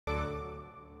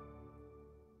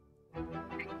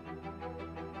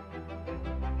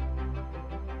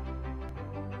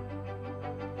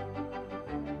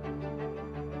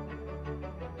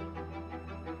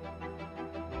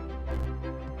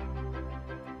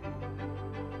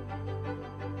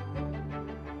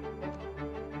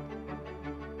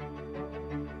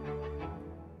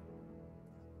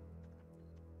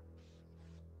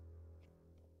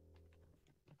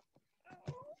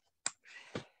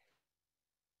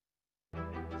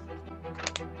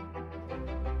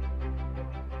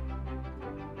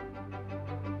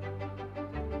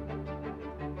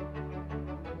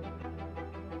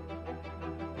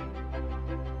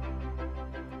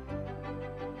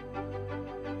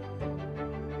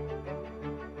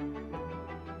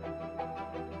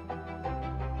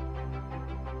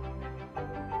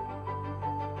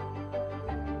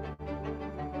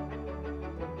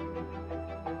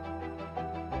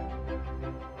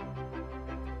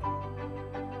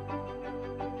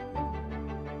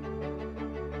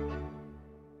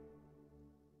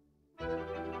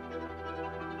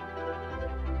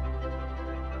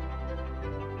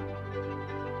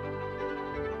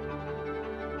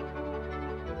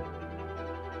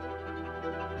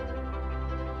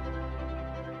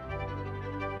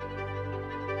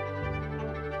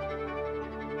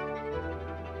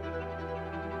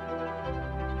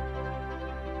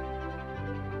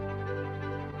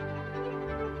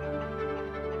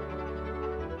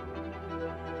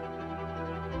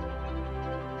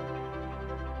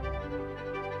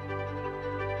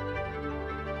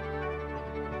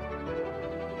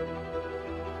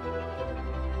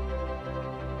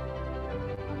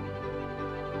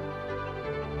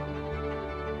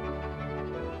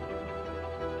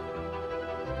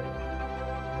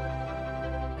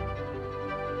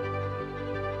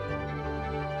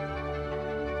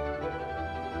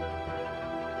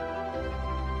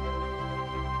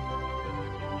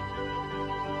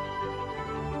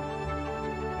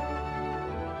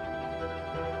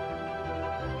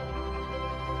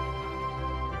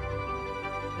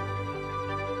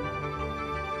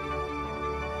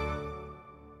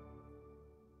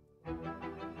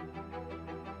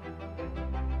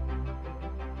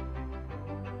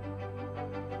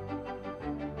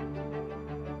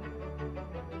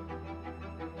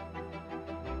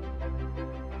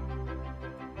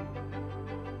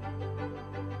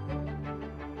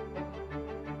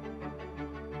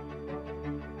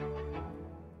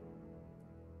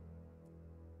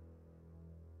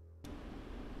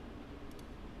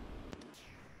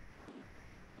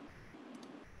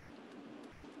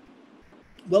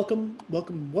Welcome,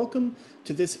 welcome, welcome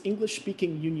to this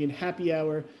English-speaking union happy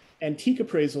hour, Antique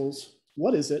Appraisals.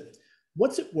 What is it?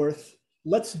 What's it worth?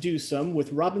 Let's do some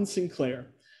with Robin Sinclair.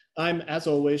 I'm, as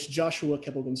always, Joshua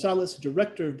Keppel-Gonzalez,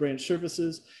 Director of Branch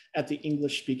Services at the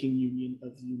English-speaking Union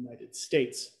of the United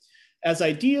States. As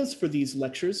ideas for these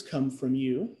lectures come from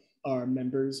you, our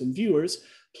members and viewers,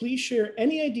 please share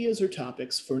any ideas or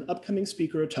topics for an upcoming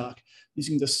speaker or talk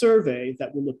using the survey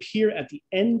that will appear at the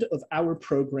end of our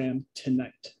program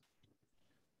tonight.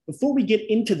 Before we get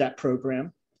into that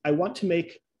program, I want to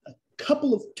make a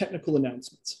couple of technical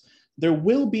announcements. There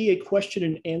will be a question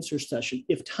and answer session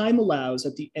if time allows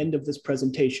at the end of this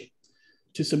presentation.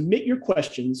 To submit your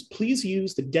questions, please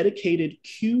use the dedicated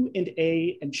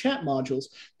Q&A and chat modules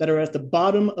that are at the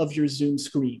bottom of your Zoom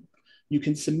screen. You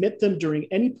can submit them during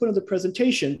any point of the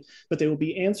presentation, but they will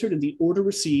be answered in the order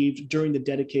received during the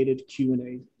dedicated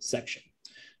Q&A section.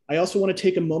 I also want to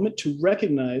take a moment to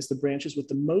recognize the branches with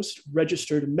the most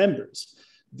registered members.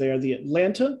 They are the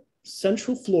Atlanta,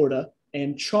 Central Florida,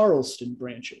 and Charleston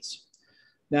branches.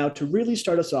 Now, to really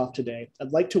start us off today,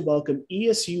 I'd like to welcome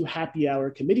ESU Happy Hour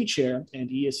Committee Chair and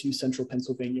ESU Central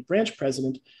Pennsylvania Branch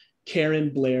President,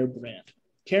 Karen Blair Brandt.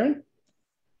 Karen?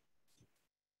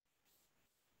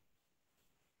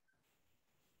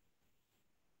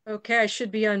 Okay, I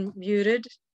should be unmuted.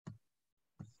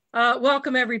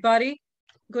 Welcome, everybody.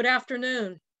 Good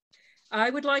afternoon. I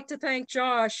would like to thank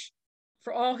Josh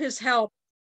for all his help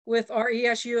with our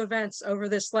ESU events over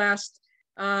this last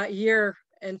year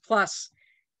and plus.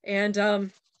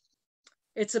 And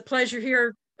it's a pleasure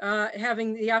here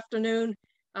having the afternoon,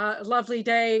 lovely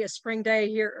day, a spring day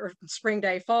here,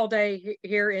 or fall day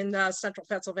here in central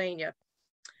Pennsylvania.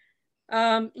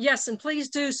 Yes, and please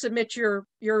do submit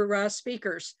your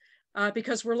speakers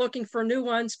because we're looking for new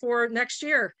ones for next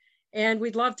year. And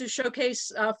we'd love to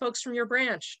showcase folks from your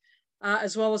branch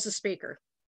as well as a speaker.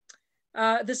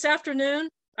 This afternoon,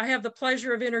 I have the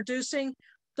pleasure of introducing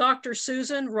Dr.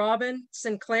 Susan Robin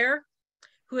Sinclair,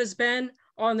 who has been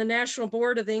on the National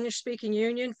Board of the English-Speaking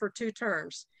Union for 2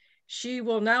 terms. She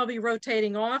will now be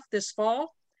rotating off this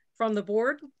fall from the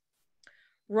board.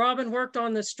 Robin worked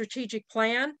on the strategic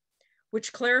plan,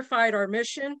 which clarified our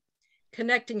mission,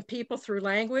 connecting people through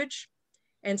language,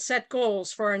 and set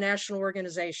goals for our national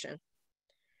organization.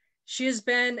 She has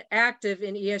been active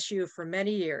in ESU for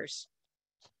many years.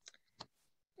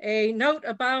 A note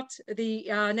about the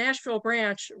Nashville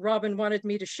branch Robin wanted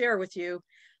me to share with you.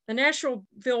 The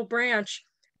Nashville branch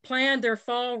planned their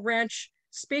fall wrench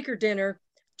speaker dinner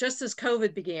just as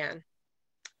COVID began,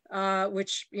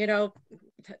 which, you know,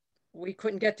 we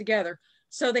couldn't get together.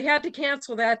 So they had to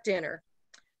cancel that dinner.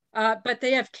 But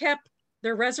they have kept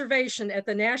their reservation at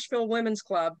the Nashville Women's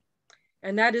Club,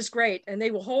 and that is great. And they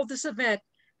will hold this event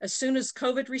as soon as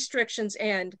COVID restrictions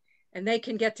end and they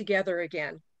can get together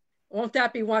again. Won't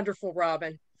that be wonderful,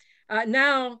 Robin?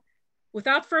 Now,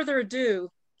 without further ado,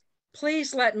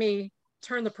 please let me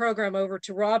turn the program over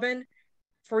to Robin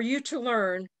for you to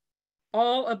learn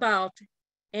all about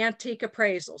antique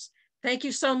appraisals. Thank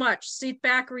you so much. Sit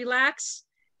back, relax.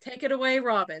 Take it away,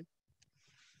 Robin.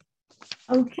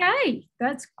 Okay,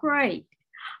 that's great.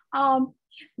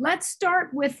 Let's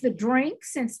start with the drink,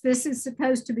 since this is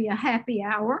supposed to be a happy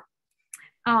hour.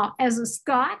 As a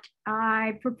Scot,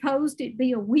 I proposed it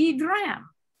be a wee dram.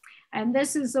 And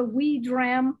this is a wee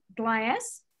dram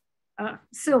glass,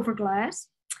 silver glass.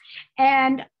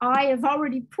 And I have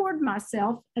already poured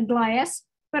myself a glass,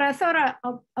 but I thought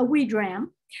a wee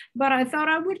dram, but I thought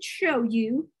I would show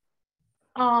you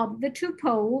the two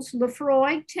poles.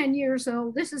 Lefroy, 10 years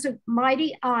old. This is a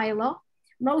mighty Isla.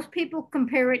 Most people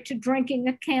compare it to drinking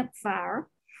a campfire.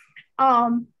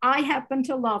 I happen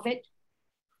to love it.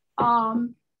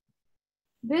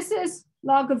 This is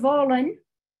Lagavulin,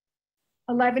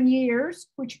 11 years,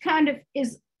 which kind of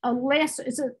is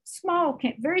is a small,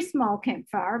 very small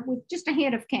campfire with just a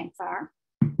hint of campfire.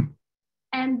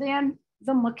 And then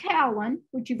the Macallan,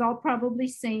 which you've all probably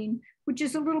seen, which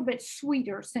is a little bit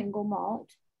sweeter single malt.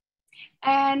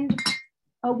 And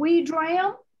a wee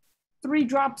dram, 3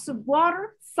 drops of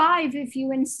water, 5 if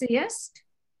you insist.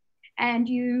 And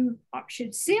you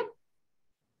should sip,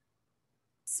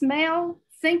 smell,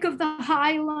 think of the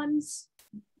Highlands.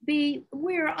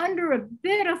 We're under a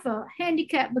bit of a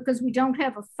handicap because we don't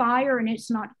have a fire and it's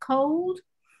not cold.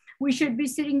 We should be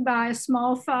sitting by a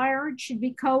small fire. It should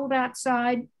be cold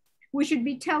outside. We should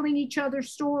be telling each other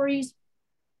stories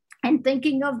and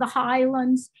thinking of the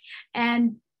Highlands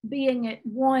and being at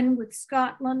one with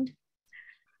Scotland.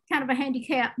 Kind of a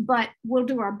handicap, but we'll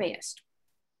do our best.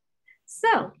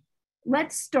 So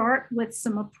let's start with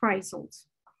some appraisals.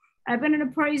 I've been an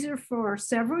appraiser for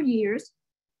several years,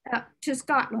 to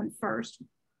Scotland first.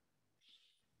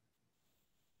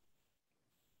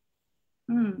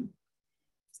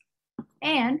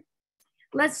 And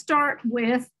let's start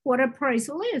with what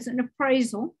appraisal is. An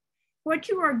appraisal, what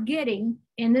you are getting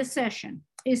in this session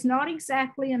is not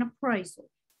exactly an appraisal.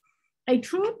 A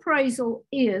true appraisal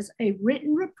is a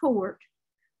written report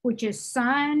which is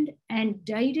signed and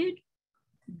dated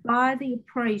by the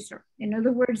appraiser. In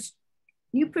other words,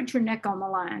 you put your neck on the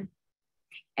line,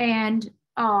 and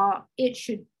it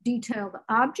should detail the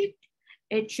object.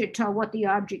 It should tell what the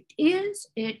object is.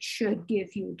 It should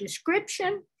give you a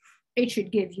description. It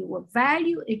should give you a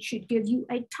value. It should give you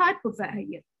a type of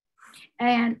value.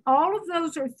 And all of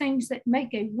those are things that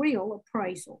make a real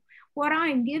appraisal. What I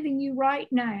am giving you right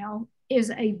now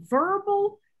is a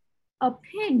verbal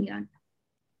opinion.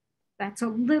 That's a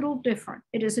little different.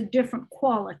 It is a different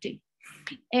quality.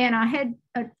 And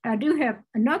I do have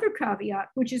another caveat,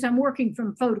 which is I'm working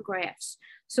from photographs.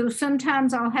 So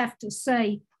sometimes I'll have to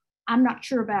say, I'm not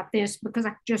sure about this because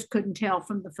I just couldn't tell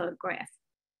from the photograph.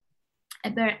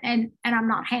 And I'm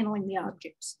not handling the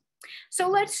objects. So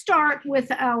let's start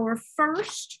with our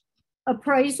first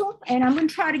appraisal, and I'm going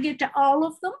to try to get to all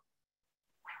of them.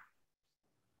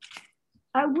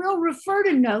 I will refer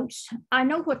to notes. I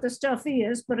know what the stuff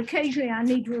is, but occasionally I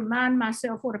need to remind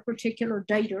myself what a particular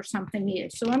date or something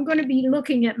is. So I'm going to be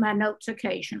looking at my notes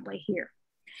occasionally here.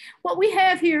 What we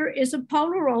have here is a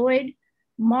Polaroid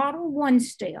Model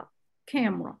 1-step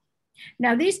camera.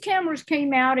 Now, these cameras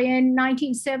came out in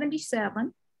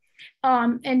 1977,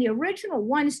 and the original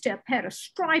 1-step had a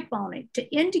stripe on it to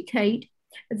indicate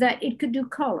that it could do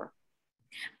color.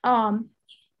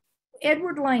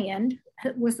 Edward Land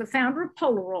was the founder of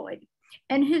Polaroid,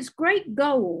 and his great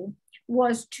goal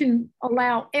was to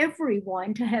allow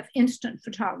everyone to have instant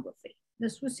photography.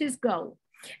 This was his goal,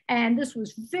 and this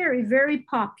was very, very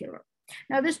popular.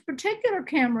 Now, this particular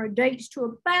camera dates to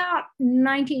about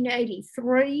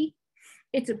 1983.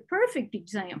 It's a perfect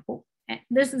example.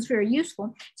 This is very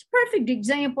useful. It's a perfect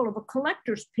example of a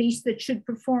collector's piece that should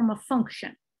perform a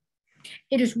function.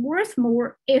 It is worth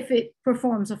more if it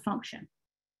performs a function,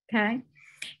 okay?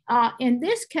 In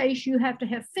this case, you have to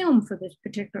have film for this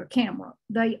particular camera.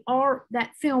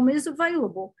 That film is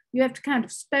available. You have to kind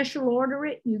of special order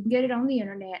it. You can get it on the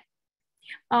internet.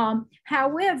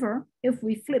 However, if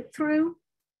we flip through,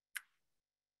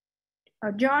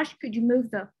 Josh, could you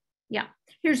move yeah,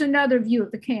 here's another view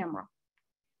of the camera.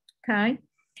 Okay,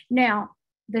 now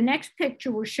the next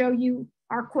picture will show you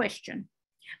our question.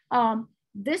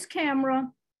 This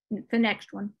camera, the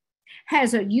next one,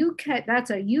 has a UK,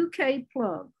 that's a UK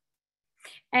plug.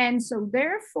 And so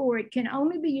therefore it can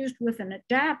only be used with an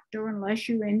adapter unless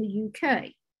you're in the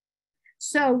UK.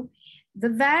 So the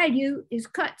value is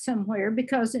cut somewhere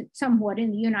because it's somewhat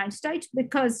in the United States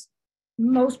because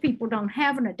most people don't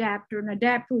have an adapter. An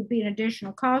adapter would be an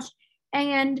additional cost.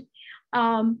 And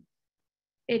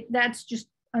that's just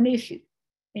an issue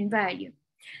in value.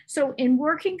 So in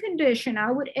working condition,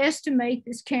 I would estimate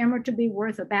this camera to be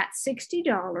worth about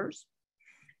 $60.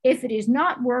 If it is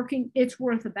not working, it's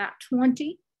worth about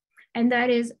 $20. And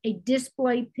that is a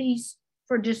display piece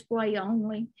for display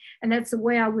only. And that's the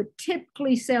way I would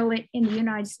typically sell it in the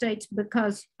United States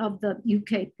because of the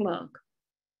UK plug.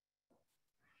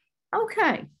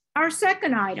 Okay, our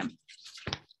second item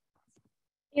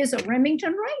is a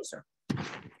Remington razor.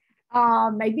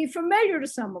 Maybe familiar to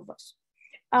some of us.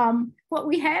 What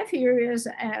we have here is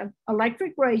an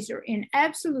electric razor in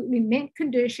absolutely mint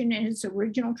condition in its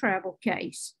original travel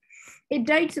case. It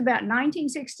dates about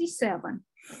 1967.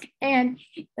 And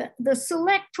the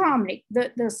selectronic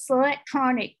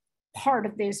part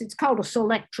of this, it's called a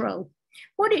selectro.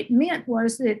 What it meant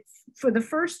was that for the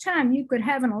first time, you could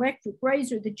have an electric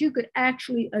razor that you could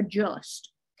actually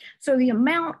adjust. So the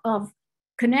amount of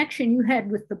connection you had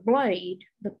with the blade,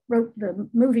 the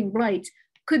moving blades,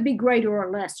 could be greater or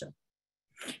lesser.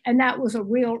 And that was a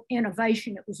real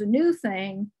innovation. It was a new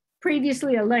thing.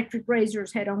 Previously, electric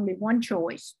razors had only one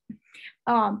choice.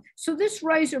 So this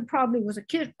razor probably was a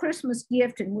Christmas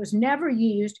gift and was never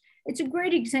used. It's a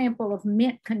great example of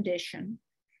mint condition.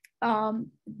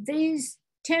 These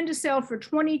tend to sell for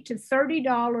 $20 to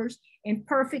 $30 in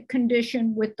perfect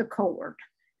condition with the cord.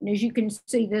 And as you can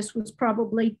see, this was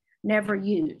probably never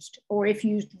used, or if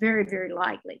used very, very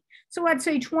lightly. So I'd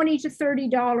say $20 to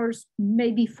 $30,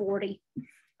 maybe $40,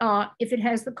 if it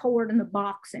has the cord and the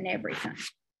box and everything.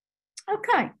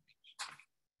 Okay,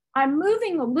 I'm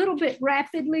moving a little bit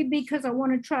rapidly because I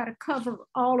want to try to cover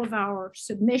all of our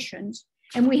submissions,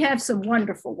 and we have some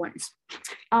wonderful ones.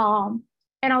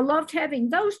 And I loved having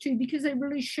those two because they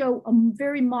really show a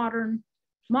very modern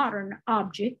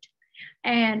object,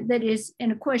 and that is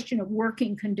in a question of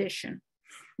working condition.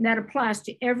 And that applies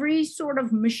to every sort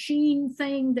of machine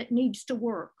thing that needs to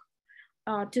work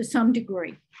to some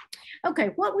degree.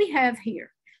 Okay, what we have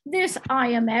here, this, I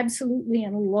am absolutely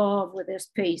in love with this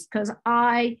piece because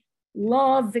I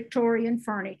love Victorian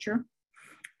furniture.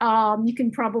 You can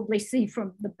probably see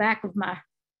from the back of my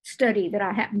study that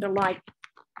I happen to like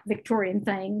Victorian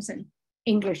things and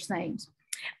English things.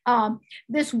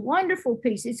 This wonderful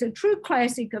piece, it's a true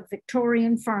classic of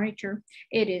Victorian furniture.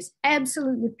 It is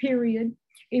absolutely period.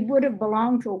 It would have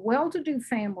belonged to a well-to-do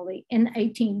family in the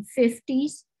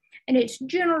 1850s, and it's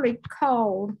generally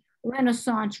called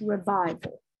Renaissance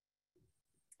Revival.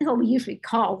 So we usually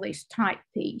call this type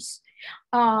piece.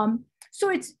 So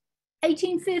it's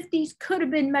 1850s, could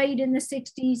have been made in the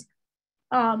 60s.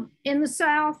 In the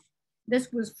South,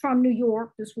 this was from New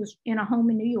York. This was in a home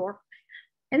in New York.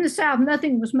 In the South,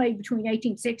 nothing was made between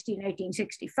 1860 and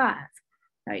 1865.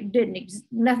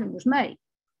 Nothing was made.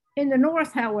 In the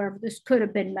North, however, this could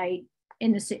have been made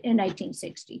in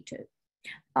 1862.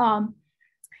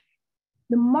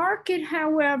 The market,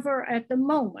 however, at the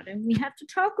moment, and we have to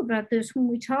talk about this when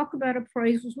we talk about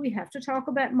appraisals, we have to talk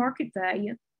about market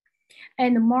value.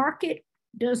 And the market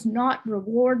does not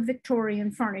reward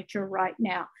Victorian furniture right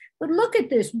now. But look at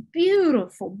this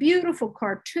beautiful, beautiful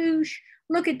cartouche.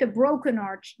 Look at the broken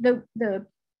arch, the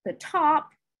top,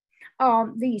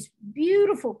 these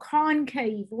beautiful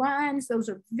concave lines. Those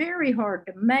are very hard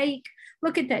to make.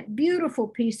 Look at that beautiful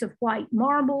piece of white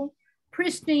marble,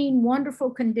 pristine,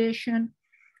 wonderful condition.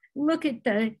 Look at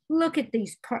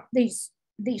these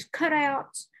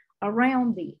cutouts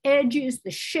around the edges,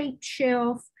 the shaped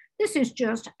shelf. This is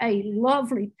just a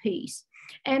lovely piece.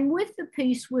 And with the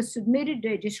piece was submitted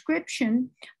a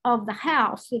description of the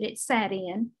house that it sat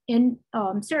in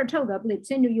Saratoga, I believe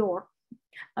it's in New York,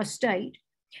 a state.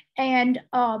 And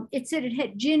it said it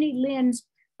had Jenny Lind's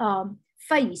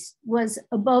face was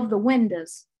above the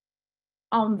windows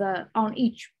on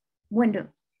each window.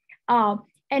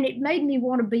 And it made me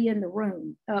want to be in the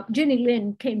room. Jenny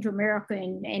Lind came to America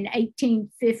in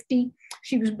 1850.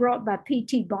 She was brought by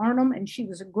P.T. Barnum, and she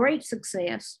was a great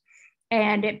success.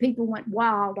 and people went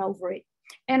wild over it.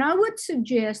 And I would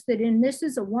suggest that this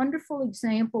is a wonderful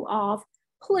example of,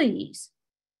 please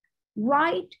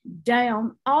write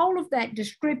down all of that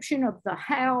description of the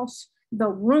house, the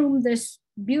room this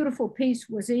beautiful piece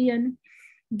was in,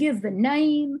 give the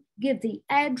name, give the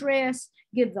address,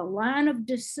 give the line of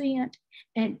descent,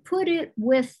 and put it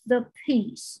with the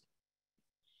piece.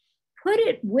 Put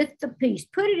it with the piece.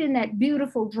 Put it in that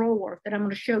beautiful drawer that I'm going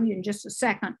to show you in just a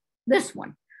second. This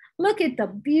one. Look at the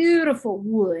beautiful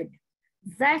wood.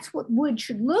 That's what wood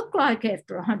should look like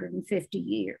after 150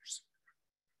 years.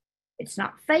 It's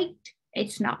not faked.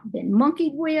 It's not been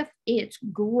monkeyed with. It's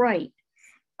great.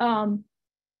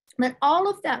 But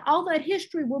all that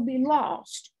history will be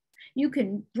lost. You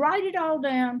can write it all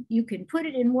down. You can put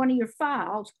it in one of your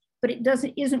files, but it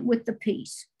isn't with the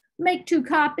piece. Make 2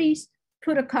 copies,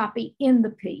 put a copy in the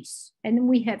piece. And then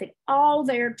we have it all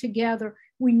there together.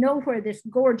 We know where this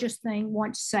gorgeous thing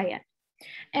once sat.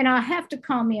 And I have to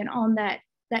comment on that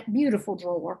beautiful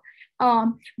drawer.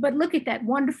 But look at that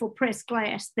wonderful pressed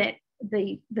glass that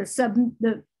the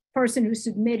person who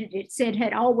submitted it said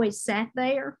had always sat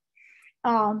there.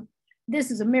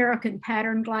 This is American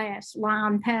pattern glass,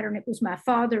 lion pattern. It was my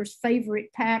father's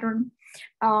favorite pattern.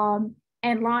 And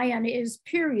lion is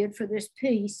period for this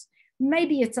piece.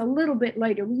 Maybe it's a little bit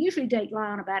later. We usually date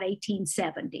lion about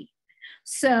 1870.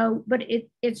 So, but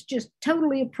it's just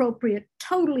totally appropriate,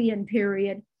 totally in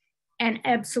period, and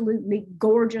absolutely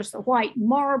gorgeous. The white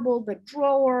marble, the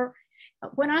drawer.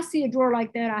 When I see a drawer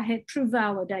like that, I have true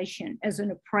validation as an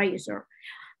appraiser.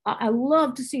 I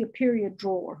love to see a period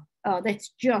drawer that's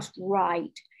just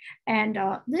right. And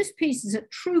this piece is a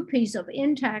true piece of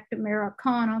intact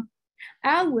Americana.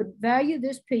 I would value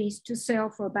this piece to sell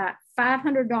for about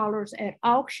 $500 at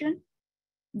auction,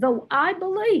 though I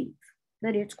believe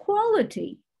that its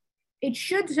quality, it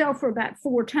should sell for about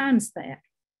 4 times that.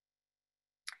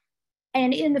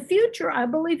 And in the future, I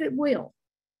believe it will.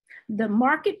 The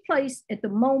marketplace at the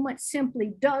moment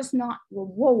simply does not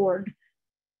reward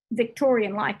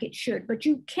Victorian like it should, but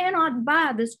you cannot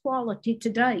buy this quality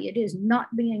today. It is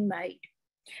not being made.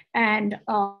 And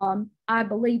I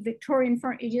believe Victorian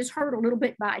furniture, it is hurt a little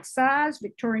bit by its size.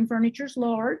 Victorian furniture is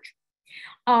large.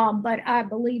 But I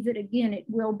believe that, again, it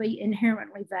will be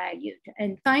inherently valued.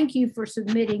 And thank you for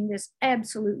submitting this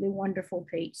absolutely wonderful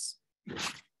piece.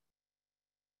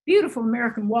 Beautiful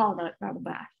American walnut, by the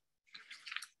by.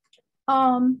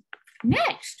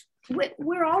 Next,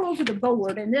 we're all over the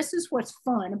board, and this is what's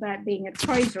fun about being an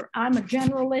appraiser. I'm a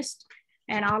generalist,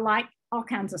 and I like all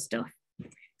kinds of stuff.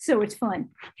 So it's fun.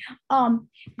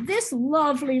 This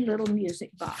lovely little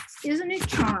music box, isn't it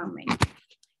charming?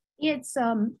 It's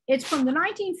from the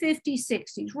 1950s,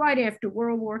 60s, right after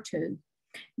World War II,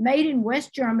 made in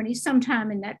West Germany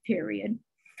sometime in that period.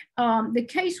 The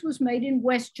case was made in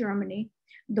West Germany,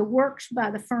 the works by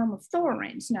the firm of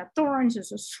Thorens. Now, Thorens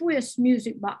is a Swiss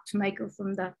music box maker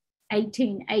from the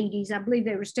 1880s. I believe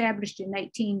they were established in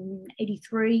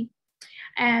 1883,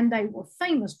 and they were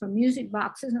famous for music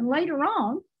boxes. And later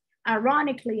on,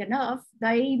 ironically enough,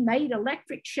 they made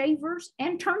electric shavers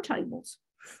and turntables.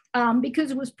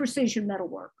 Because it was precision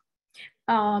metalwork.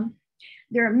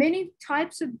 There are many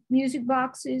types of music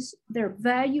boxes. Their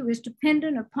value is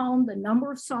dependent upon the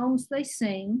number of songs they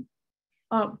sing,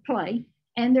 play,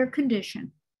 and their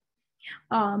condition.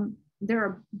 There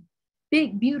are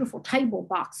big, beautiful table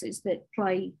boxes that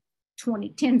play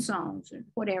 10 songs or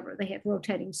whatever. They have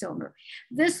rotating cylinder.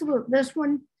 This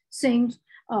one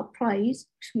plays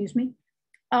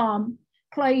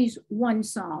 1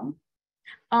 song.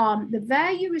 The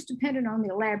value is dependent on the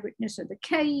elaborateness of the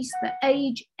case, the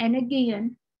age, and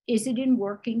again, is it in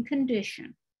working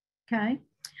condition? Okay.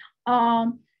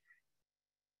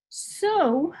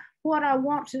 So what I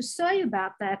want to say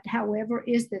about that, however,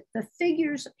 is that the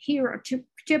figures here are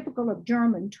typical of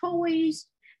German toys.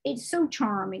 It's so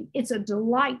charming. It's a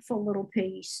delightful little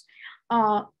piece.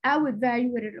 I would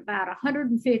value it at about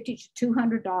 $150 to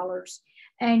 $200,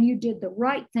 and you did the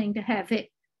right thing to have it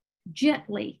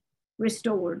gently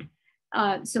restored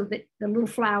so that the little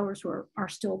flowers are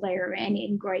still there and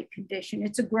in great condition.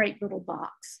 It's a great little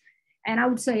box. And I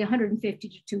would say $150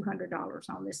 to $200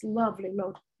 on this lovely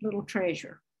little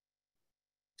treasure.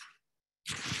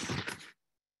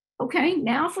 Okay,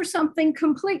 now for something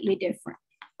completely different.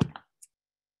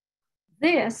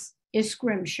 This is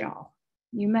scrimshaw.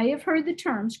 You may have heard the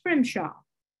term scrimshaw.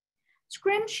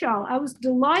 Scrimshaw, I was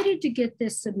delighted to get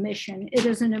this submission. It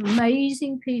is an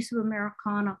amazing piece of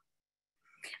Americana.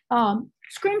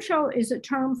 Scrimshaw is a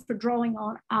term for drawing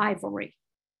on ivory.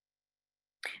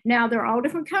 Now, there are all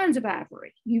different kinds of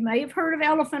ivory. You may have heard of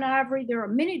elephant ivory. There are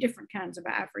many different kinds of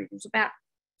ivory. There's about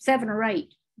 7 or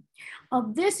 8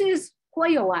 This is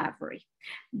whale ivory.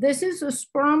 This is a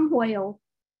sperm whale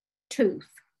tooth.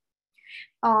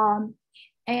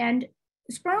 And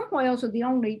sperm whales are the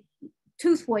only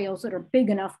tooth whales that are big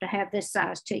enough to have this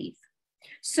size teeth.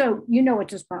 So you know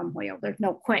it's a sperm whale, there's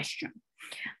no question.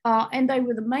 And they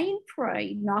were the main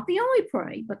prey, not the only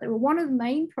prey, but they were one of the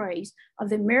main preys of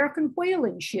the American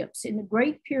whaling ships in the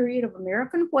great period of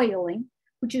American whaling,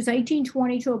 which is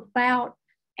 1820 to about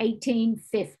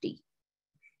 1850.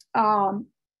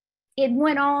 It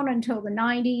went on until the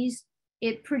 90s.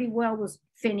 It pretty well was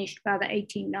finished by the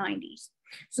 1890s.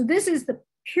 So this is the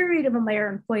period of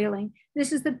American whaling.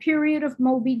 This is the period of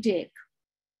Moby Dick.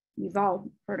 You've all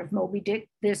heard of Moby Dick.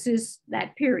 This is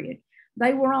that period.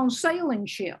 They were on sailing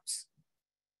ships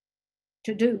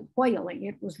to do whaling.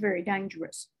 It was very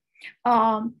dangerous.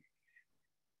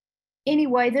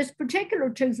 Anyway, this particular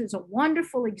tooth is a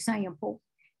wonderful example.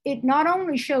 It not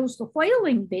only shows the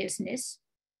whaling business.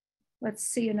 Let's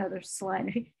see another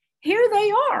slide. Here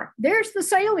they are. There's the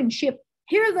sailing ship.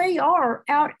 Here they are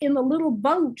out in the little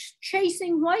boats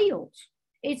chasing whales.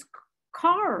 It's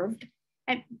carved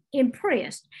and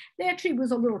impressed. There actually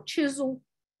was a little chisel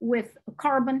with a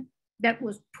carbon that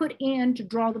was put in to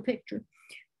draw the picture.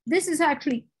 This is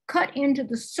actually cut into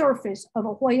the surface of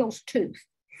a whale's tooth.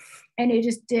 And it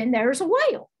is, and there's a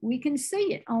whale. We can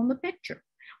see it on the picture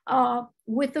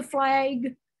with the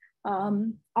flag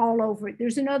all over it.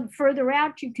 There's another further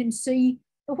out, you can see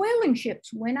the whaling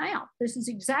ships went out. This is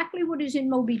exactly what is in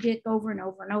Moby Dick over and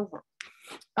over and over.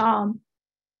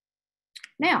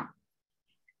 Now,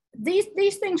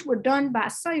 these things were done by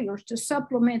sailors to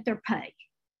supplement their pay.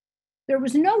 There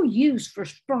was no use for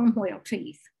sperm whale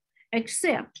teeth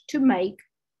except to make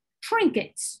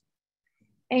trinkets.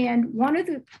 And one of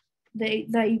the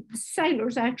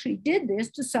sailors actually did this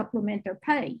to supplement their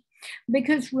pay.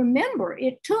 Because remember,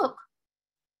 it took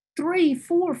 3,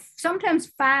 4, sometimes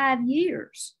 5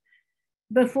 years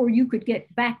before you could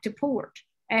get back to port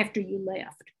after you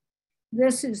left.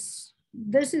 This is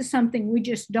something we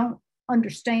just don't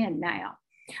understand now.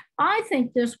 I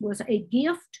think this was a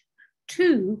gift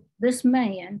to this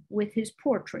man with his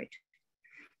portrait.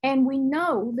 And we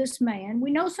know this man,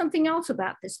 we know something else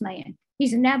about this man.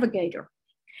 He's a navigator.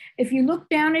 If you look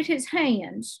down at his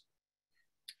hands,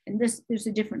 and there's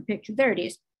a different picture, there it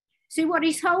is. See what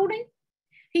he's holding?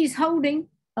 He's holding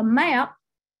a map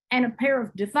and a pair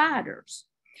of dividers.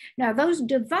 Now, those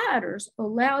dividers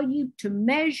allow you to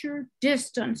measure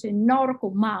distance in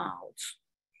nautical miles,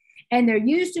 and they're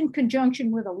used in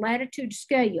conjunction with a latitude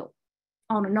scale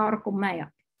on a nautical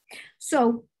map.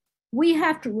 So we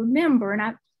have to remember, and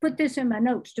I put this in my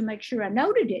notes to make sure I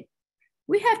noted it,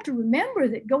 we have to remember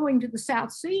that going to the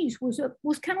South Seas was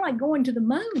kind of like going to the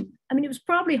moon. I mean, it was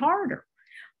probably harder.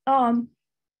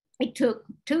 It took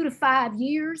 2 to 5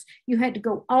 years. You had to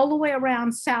go all the way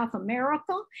around South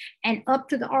America and up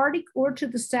to the Arctic or to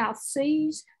the South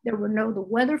Seas. There were no the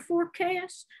weather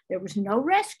forecasts. There was no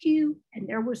rescue, and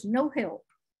there was no help.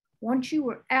 Once you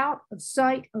were out of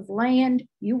sight of land,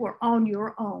 you were on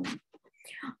your own.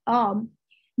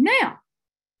 Now,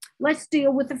 let's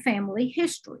deal with the family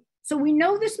history. So we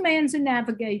know this man's a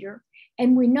navigator,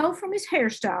 and we know from his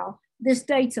hairstyle, this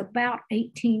dates about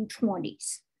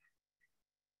 1820s.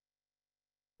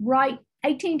 Right,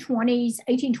 1820s,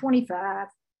 1825.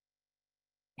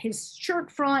 His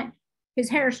shirt front, his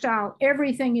hairstyle,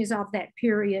 everything is of that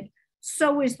period.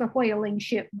 So is the whaling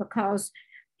ship, because,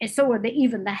 and so are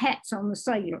even the hats on the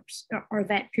sailors are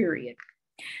that period.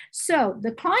 So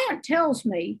the client tells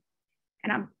me,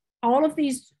 and all of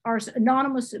these are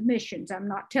anonymous submissions. I'm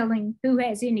not telling who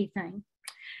has anything.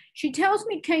 She tells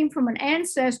me it came from an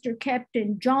ancestor,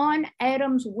 Captain John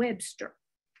Adams Webster,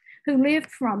 who lived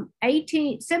from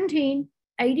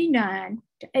 1789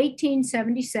 to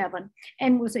 1877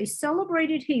 and was a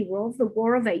celebrated hero of the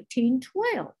War of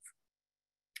 1812.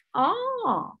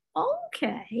 Ah,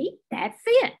 okay, that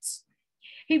fits.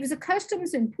 He was a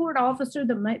customs and port officer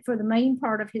for the main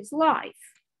part of his life.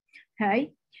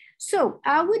 Okay, so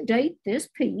I would date this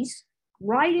piece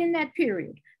right in that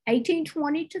period,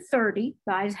 1820 to 30,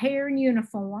 by his hair and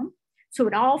uniform, so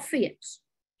it all fits.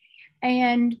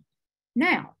 And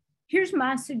now, here's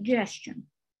my suggestion.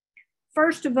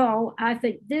 First of all, I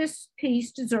think this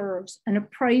piece deserves an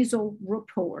appraisal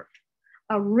report.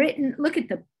 A written, look at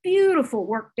the beautiful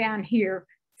work down here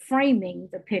framing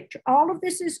the picture. All of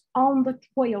this is on the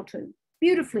whale tooth,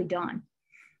 beautifully done.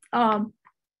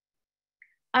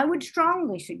 I would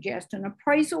strongly suggest an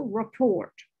appraisal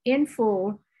report in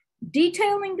full,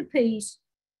 detailing the piece,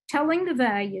 telling the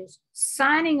values,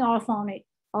 signing off on it,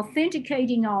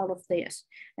 authenticating all of this.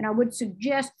 And I would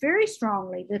suggest very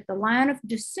strongly that the line of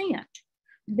descent,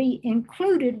 be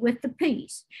included with the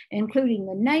piece, including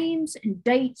the names and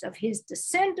dates of his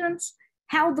descendants,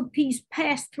 how the piece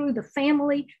passed through the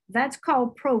family. That's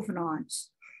called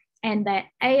provenance, and that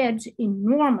adds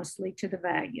enormously to the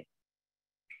value.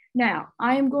 Now,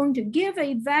 I am going to give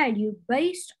a value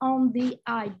based on the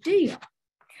idea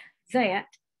that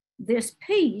this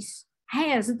piece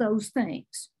has those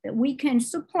things that we can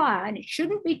supply, and it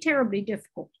shouldn't be terribly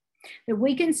difficult, that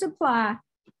we can supply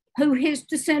who his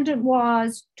descendant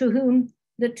was, to whom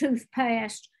the tooth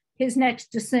passed, his next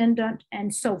descendant,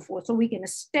 and so forth. So we can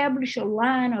establish a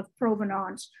line of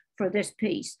provenance for this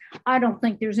piece. I don't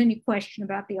think there's any question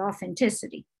about the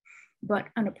authenticity, but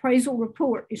an appraisal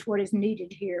report is what is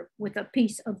needed here with a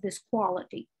piece of this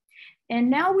quality. And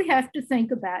now we have to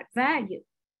think about value.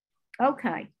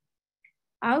 Okay,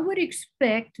 I would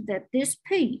expect that this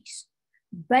piece,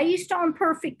 based on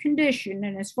perfect condition,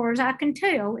 and as far as I can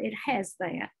tell, it has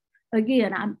that.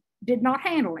 Again, I did not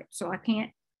handle it, so I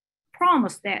can't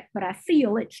promise that, but I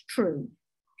feel it's true.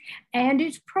 And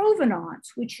its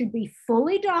provenance, which should be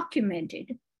fully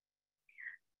documented,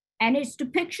 and its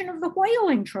depiction of the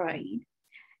whaling trade,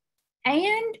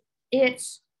 and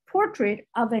its portrait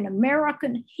of an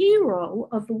American hero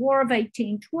of the War of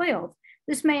 1812.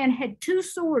 This man had 2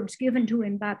 swords given to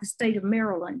him by the state of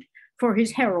Maryland for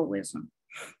his heroism.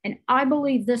 And I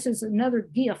believe this is another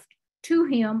gift to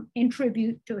him in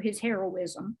tribute to his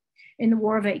heroism in the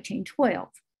War of 1812.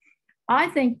 I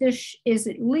think this is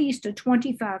at least a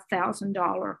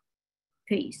 $25,000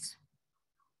 piece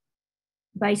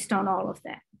based on all of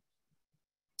that.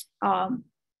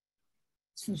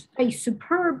 It's a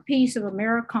superb piece of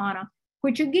Americana,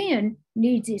 which again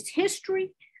needs its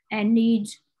history and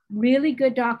needs really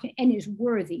good document and is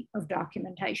worthy of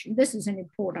documentation. This is an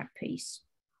important piece.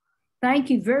 Thank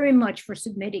you very much for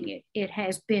submitting it. It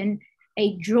has been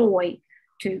a joy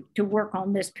to work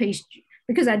on this piece,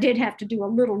 because I did have to do a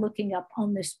little looking up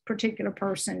on this particular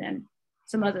person and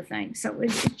some other things. So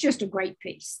it's just a great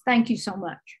piece. Thank you so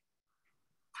much.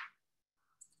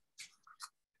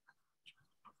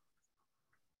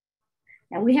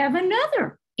 Now we have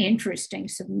another interesting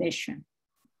submission.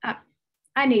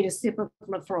 I need a sip of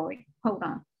Lefroy. Hold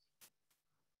on.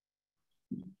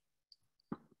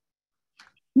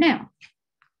 Now,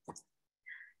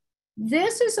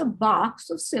 this is a box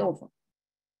of silver,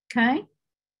 okay?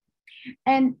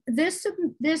 And this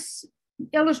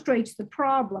illustrates the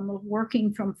problem of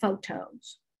working from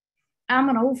photos. I'm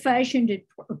an old-fashioned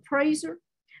appraiser.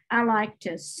 I like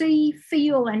to see,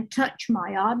 feel, and touch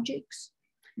my objects.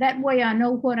 That way I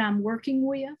know what I'm working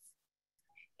with.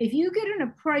 If you get an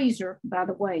appraiser, by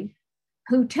the way,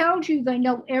 who tells you they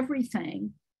know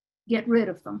everything, get rid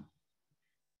of them.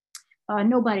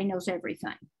 Nobody knows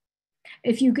everything.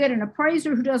 If you get an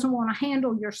appraiser who doesn't want to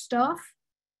handle your stuff,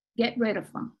 get rid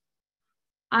of them.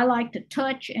 I like to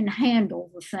touch and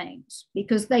handle the things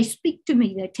because they speak to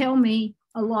me, they tell me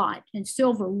a lot, and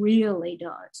silver really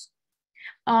does.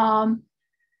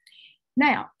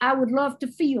 Now, I would love to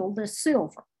feel this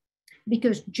silver,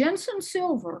 because Jensen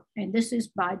silver, and this is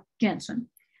by Jensen,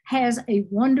 has a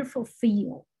wonderful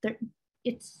feel.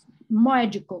 It's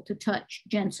magical to touch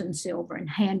Jensen silver and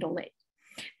handle it.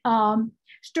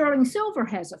 Sterling silver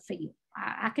has a feel.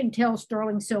 I can tell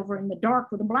sterling silver in the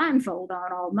dark with a blindfold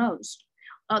on almost.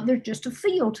 There's just a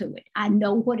feel to it. I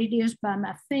know what it is by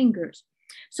my fingers.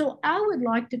 So I would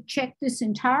like to check this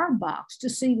entire box to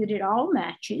see that it all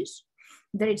matches,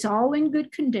 that it's all in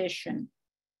good condition,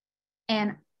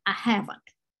 and I haven't.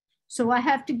 So I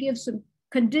have to give some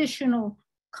conditional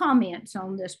comments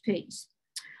on this piece.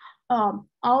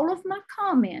 All of my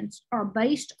comments are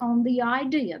based on the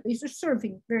idea. These are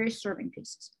various serving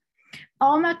pieces.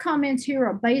 All my comments here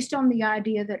are based on the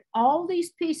idea that all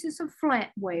these pieces of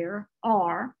flatware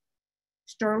are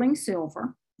sterling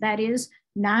silver. That is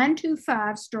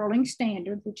 925 sterling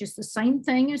standard, which is the same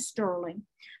thing as sterling.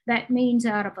 That means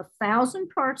out of 1,000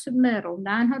 parts of metal,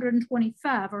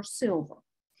 925 are silver.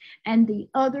 And the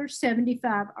other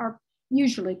 75 are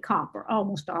usually copper,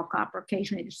 almost all copper.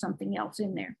 Occasionally there's something else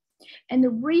in there. And the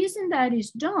reason that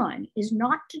is done is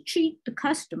not to cheat the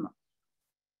customer.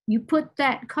 You put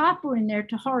that copper in there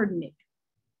to harden it,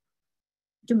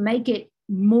 to make it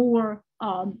more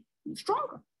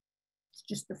stronger. It's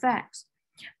just the facts.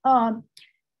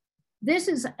 This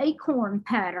is Acorn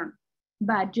pattern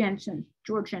by Jensen,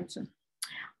 George Jensen.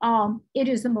 It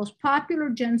is the most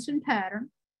popular Jensen pattern.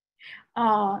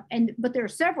 But there are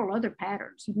several other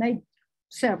patterns. He made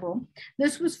several.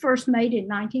 This was first made in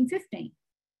 1915.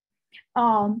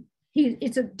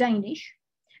 It's a Danish,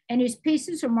 and his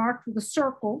pieces are marked with a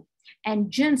circle and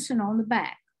Jensen on the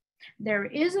back. There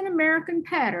is an American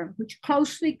pattern which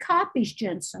closely copies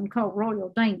Jensen called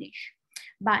Royal Danish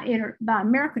by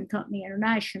American Company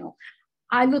International.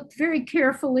 I looked very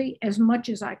carefully as much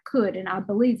as I could, and I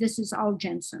believe this is all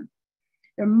Jensen.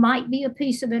 There might be a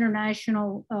piece of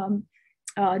international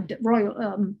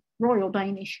Royal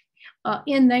Danish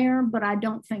in there, but I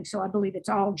don't think so. I believe it's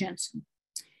all Jensen.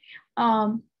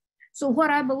 So what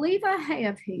I believe I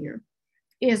have here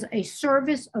is a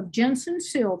service of Jensen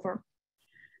silver.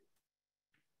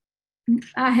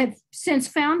 I have since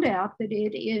found out that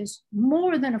it is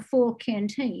more than a full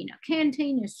canteen. A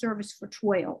canteen is service for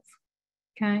 12,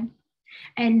 okay?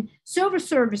 And silver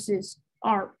services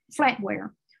are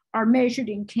flatware, are measured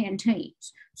in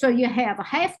canteens. So you have a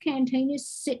half canteen is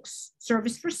 6,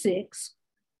 service for 6,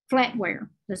 flatware.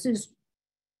 This is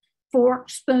fork,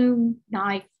 spoon,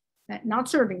 knife, not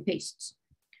serving pieces.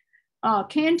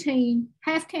 Canteen,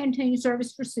 half canteen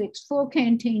service for 6, full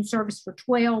canteen service for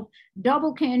 12,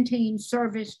 double canteen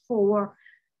service for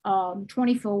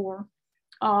 24,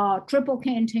 triple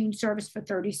canteen service for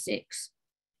 36.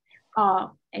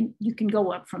 And you can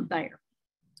go up from there.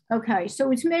 Okay,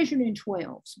 so it's measured in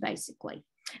 12s, basically.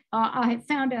 I have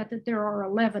found out that there are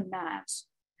 11 knives.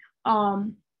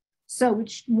 So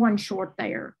it's one short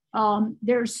there.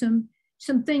 There's some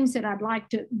things that I'd like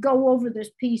to go over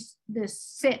this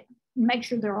set, make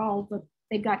sure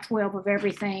they got 12 of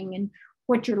everything and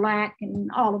what you lack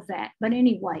and all of that. But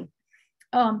anyway,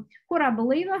 what I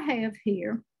believe I have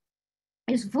here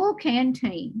is full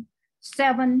canteen,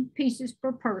 7 pieces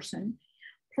per person,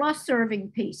 plus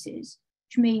serving pieces,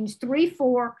 which means 3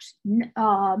 forks,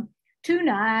 2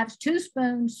 knives, 2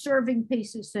 spoons, serving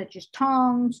pieces such as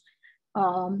tongs,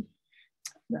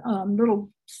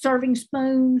 little serving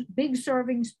spoons, big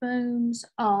serving spoons.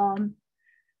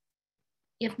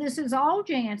 If this is all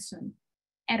Jensen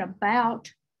at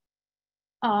about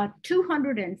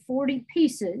 240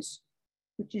 pieces,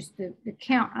 which is the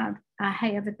count I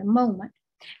have at the moment,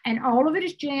 and all of it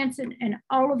is Jensen and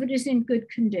all of it is in good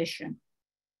condition.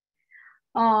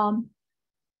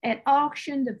 At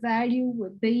auction, the value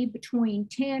would be between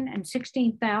 $10,000 and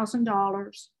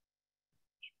 $16,000.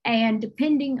 And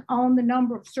depending on the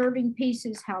number of serving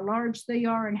pieces, how large they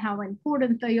are and how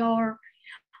important they are,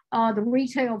 the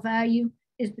retail value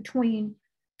is between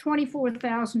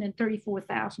 $24,000 and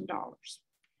 $34,000.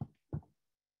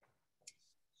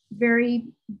 Very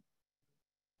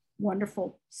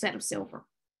wonderful set of silver.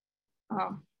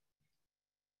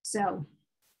 So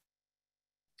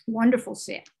wonderful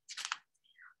set.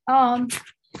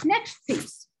 Next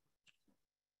piece.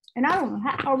 And I don't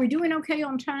know, are we doing okay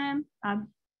on time? I've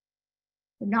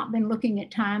not been looking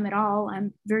at time at all.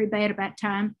 I'm very bad about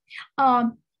time.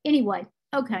 Anyway,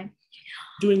 okay.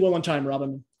 Doing well on time,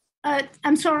 Robin.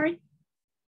 I'm sorry?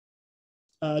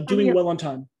 Doing well on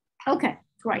time. Okay,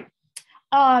 great.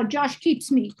 Josh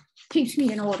keeps me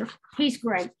in order. He's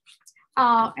great.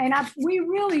 And we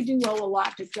really do owe a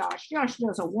lot to Josh. Josh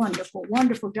does a wonderful,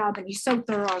 wonderful job, and he's so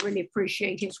thorough. I really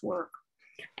appreciate his work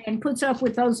and puts up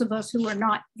with those of us who are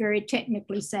not very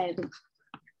technically savvy.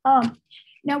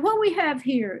 Now, what we have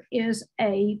here is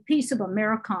a piece of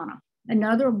Americana,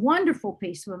 another wonderful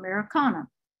piece of Americana.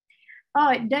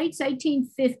 It dates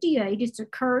 1858. It's a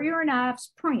Currier and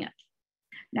Ives print.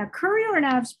 Now, Currier and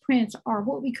Ives prints are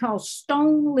what we call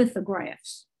stone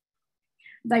lithographs.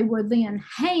 They were then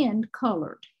hand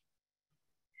colored.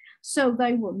 So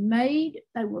they were made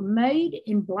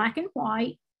in black and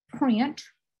white print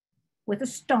with a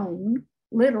stone,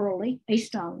 literally a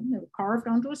stone. They were carved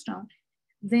onto a stone.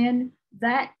 Then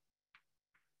that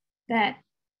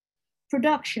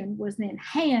production was then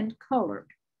hand colored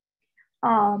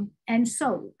and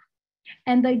sold.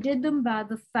 And they did them by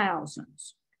the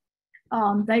thousands.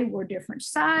 They were different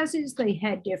sizes. They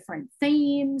had different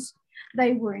themes.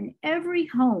 They were in every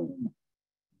home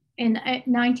in the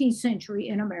 19th century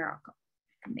in America.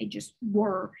 And they just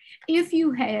were. If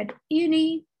you had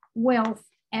any wealth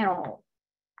at all,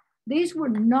 these were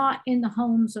not in the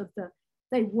homes of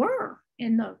they were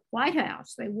in the White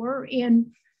House. They were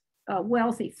in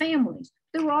wealthy families.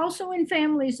 They were also in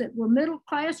families that were middle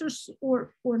class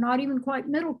or not even quite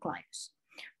middle class.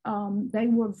 They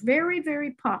were very,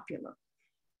 very popular.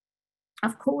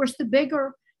 Of course, the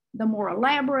bigger, the more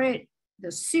elaborate,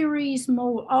 the series,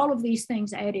 all of these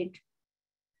things added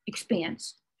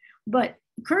expense. But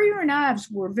Currier and Ives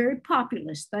were very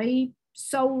populous. They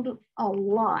sold a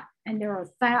lot, and there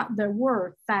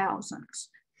were thousands.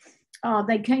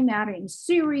 They came out in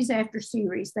series after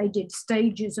series. They did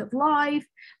stages of life.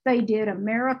 They did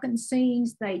American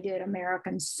scenes. They did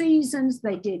American seasons.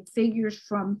 They did figures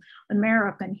from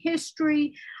American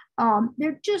history.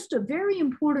 They're just a very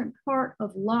important part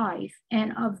of life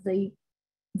and of the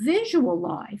visual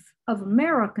life of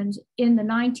Americans in the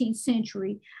 19th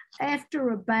century after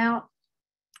about,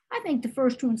 I think the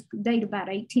first ones date about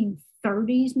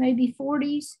 1830s, maybe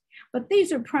 40s, but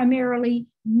these are primarily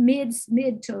mid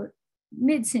to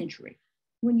mid-century.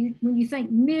 When you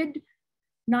think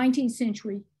mid-19th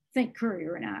century, think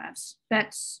Currier and Ives.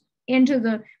 That's down into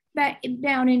the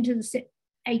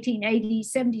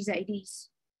 1880s, 70s, 80s.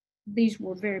 These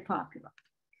were very popular.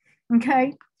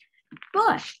 Okay,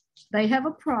 but they have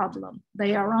a problem.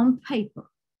 They are on paper,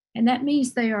 and that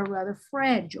means they are rather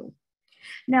fragile.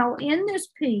 Now, in this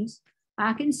piece,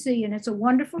 I can see, and it's a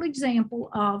wonderful example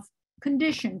of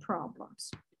condition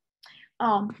problems.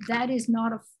 That is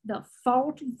not the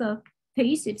fault of the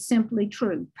piece. It's simply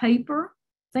true.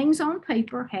 Things on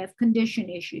paper have condition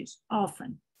issues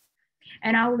often.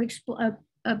 And I will explain,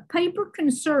 a paper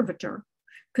conservator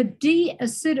could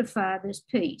de-acidify this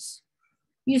piece.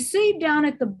 You see down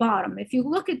at the bottom, if you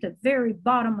look at the very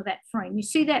bottom of that frame, you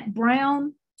see that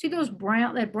brown,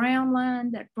 that brown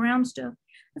line, that brown stuff?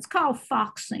 It's called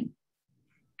foxing,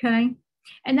 okay?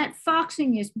 And that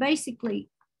foxing is basically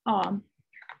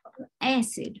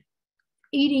acid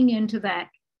eating into that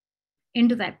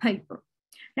paper.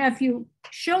 Now, if you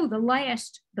show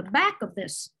the back of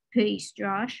this piece,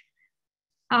 Josh,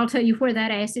 I'll tell you where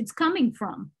that acid's coming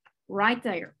from, right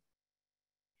there.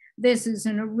 This is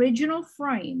an original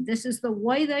frame. This is the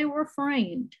way they were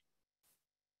framed.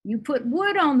 You put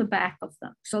wood on the back of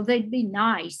them so they'd be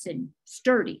nice and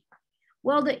sturdy.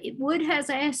 Well, the wood has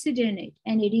acid in it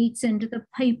and it eats into the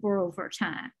paper over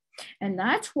time. And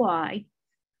that's why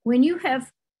when you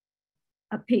have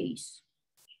a piece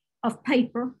of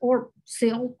paper or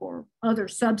silk or other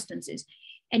substances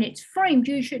and it's framed,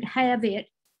 you should have it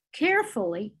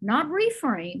carefully, not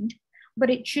reframed, but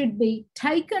it should be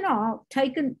taken off,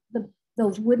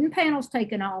 those wooden panels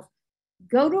taken off,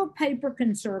 go to a paper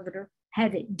conservator,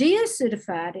 have it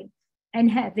de-acidified,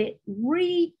 and have it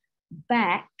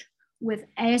re-backed with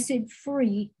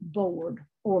acid-free board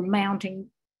or mounting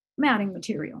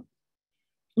material.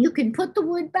 You can put the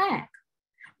wood back,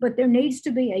 but there needs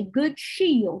to be a good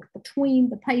shield between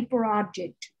the paper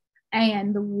object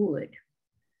and the wood.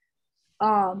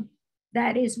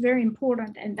 That is very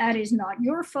important, and that is not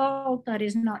your fault. That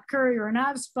is not Currier and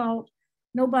Ives' fault.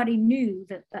 Nobody knew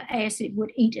that the acid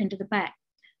would eat into the back.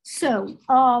 So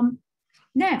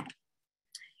now,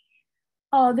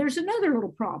 there's another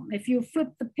little problem. If you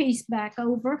flip the piece back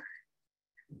over,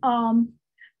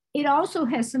 it also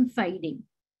has some fading.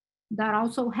 That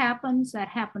also happens. That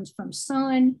happens from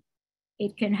sun.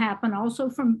 It can happen also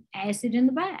from acid in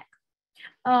the back.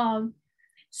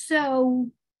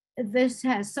 So this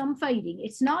has some fading.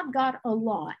 It's not got a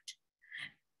lot.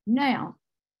 Now,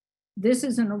 this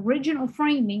is an original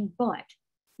framing, but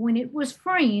when it was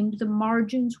framed, the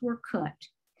margins were cut.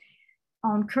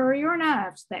 On Currier and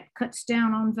Ives, that cuts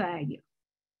down on value.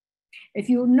 If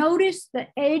you'll notice the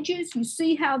edges, you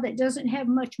see how that doesn't have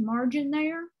much margin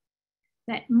there?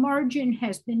 That margin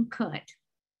has been cut.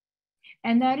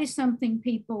 And that is something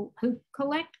people who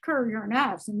collect Currier and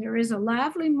Ives, and there is a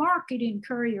lively market in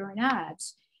Currier and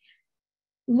Ives,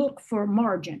 look for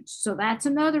margins. So that's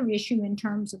another issue in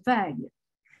terms of value.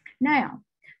 Now,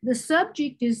 the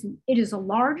subject is a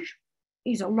large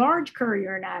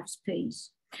Currier and Ives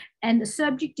piece. And the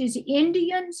subject is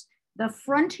Indians, the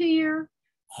frontier,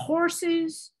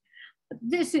 horses.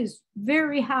 This is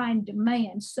very high in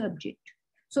demand subject.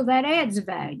 So that adds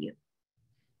value.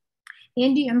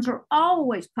 Indians are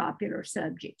always popular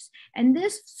subjects. And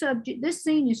this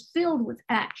scene is filled with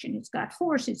action. It's got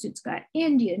horses, it's got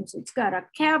Indians, it's got a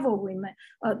cavalryman,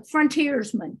 a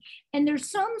frontiersman. And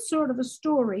there's some sort of a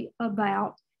story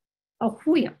about a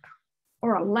whip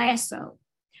or a lasso.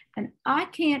 And I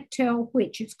can't tell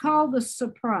which. It's called The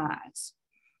Surprise.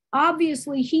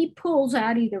 Obviously, he pulls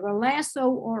out either a lasso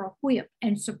or a whip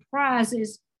and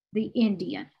surprises the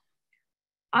Indian.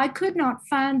 I could not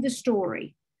find the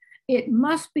story. It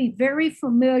must be very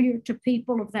familiar to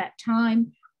people of that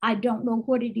time. I don't know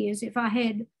what it is. If I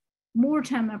had more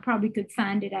time, I probably could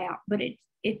find it out, but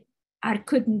I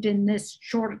couldn't in this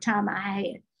short a time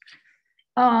I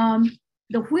had.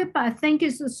 The whip, I think,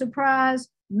 is The Surprise.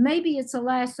 Maybe it's a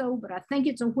lasso, but I think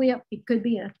it's a whip. It could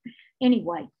be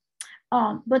anyway.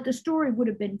 But the story would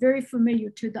have been very familiar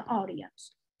to the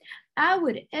audience. I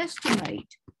would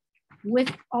estimate,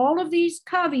 with all of these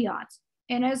caveats,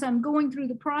 and as I'm going through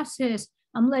the process,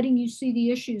 I'm letting you see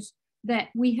the issues that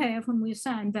we have when we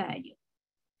assign value.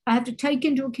 I have to take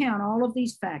into account all of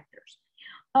these factors.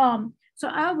 So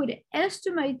I would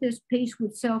estimate this piece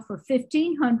would sell for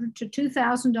 $1,500 to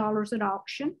 $2,000 at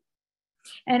auction.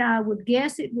 And I would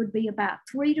guess it would be about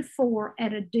 3 to 4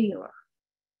 at a dealer.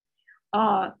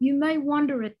 You may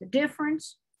wonder at the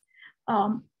difference.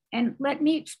 And let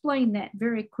me explain that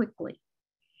very quickly.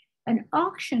 An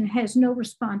auction has no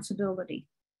responsibility.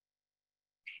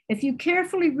 If you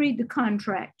carefully read the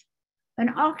contract, an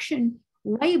auction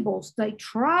labels, they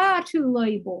try to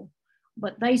label,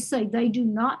 but they say they do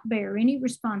not bear any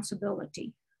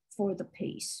responsibility for the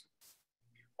piece.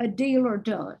 A dealer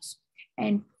does.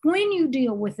 And when you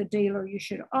deal with a dealer, you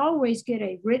should always get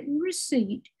a written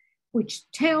receipt which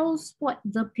tells what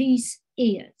the piece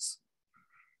is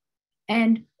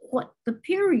and what the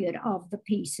period of the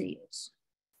piece is.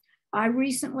 I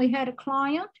recently had a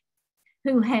client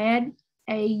who had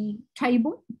a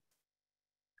table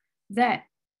that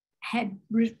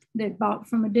they bought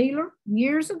from a dealer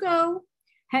years ago,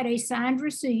 had a signed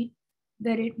receipt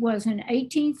that it was an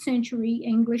 18th century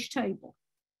English table.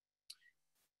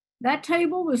 That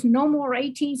table was no more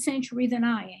 18th century than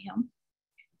I am.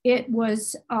 It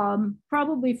was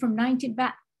probably from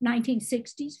 1960s,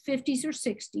 50s, or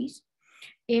 60s.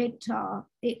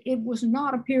 It was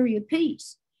not a period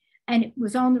piece. And it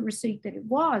was on the receipt that it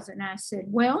was. And I said,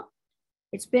 well,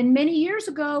 it's been many years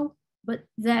ago, but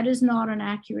that is not an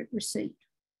accurate receipt.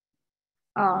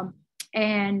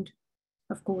 And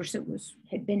of course,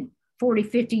 had been 40,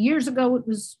 50 years ago. It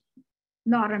was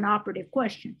not an operative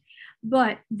question.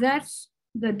 But that's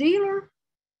the dealer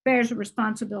bears a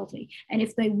responsibility. And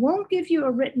if they won't give you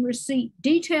a written receipt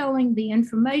detailing the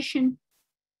information,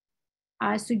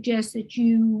 I suggest that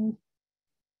you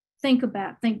think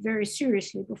very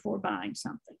seriously before buying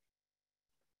something.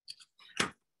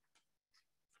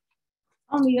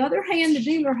 On the other hand, the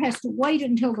dealer has to wait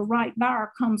until the right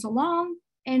buyer comes along.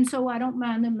 And so I don't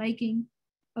mind them making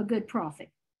a good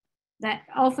profit. That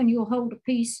often you'll hold a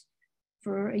piece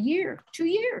for a year, 2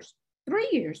 years, 3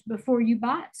 years before you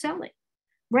buy it, sell it.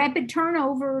 Rapid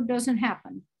turnover doesn't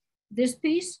happen. This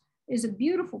piece is a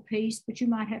beautiful piece, but you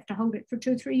might have to hold it for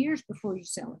 2 or 3 years before you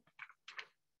sell it.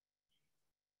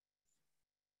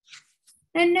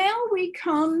 And now we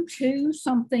come to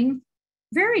something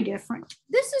very different.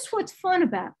 This is what's fun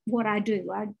about what I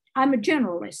do. I'm a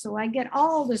generalist, so I get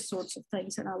all this sorts of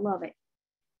things and I love it.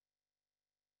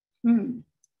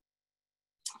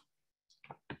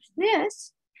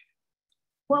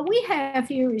 What we have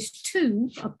here is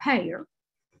a pair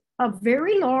of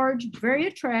very large, very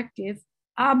attractive,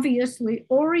 obviously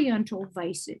Oriental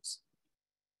vases.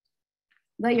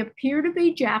 They appear to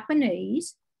be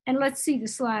Japanese. And let's see the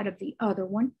slide of the other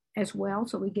one as well,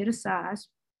 so we get a size.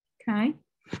 Okay.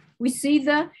 We see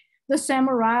the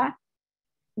samurai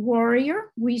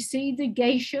warrior. We see the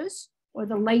geishas, or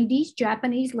the ladies,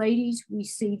 Japanese ladies. We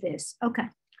see this. Okay.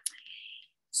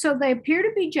 So they appear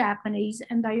to be Japanese,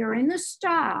 and they are in the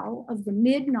style of the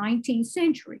mid-19th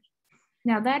century.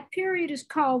 Now that period is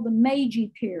called the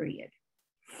Meiji period,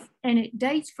 and it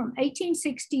dates from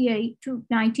 1868 to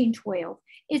 1912.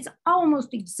 It's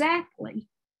almost exactly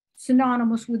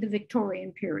synonymous with the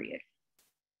Victorian period.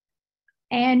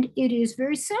 And it is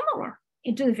very similar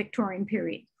to the Victorian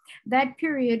period. That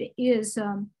period is,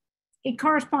 it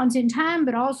corresponds in time,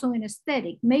 but also in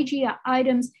aesthetic. Meiji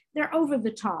items, they're over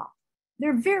the top.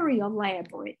 They're very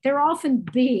elaborate. They're often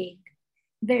big.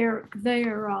 They're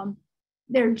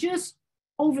just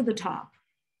over the top.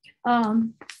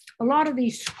 A lot of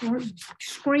these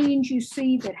screens you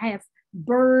see that have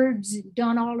birds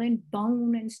done all in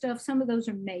bone and stuff, some of those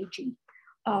are Meiji.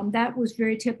 That was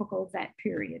very typical of that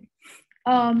period.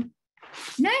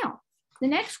 Now, the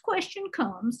next question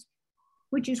comes,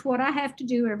 which is what I have to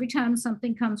do every time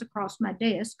something comes across my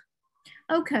desk.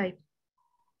 Okay,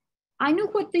 I know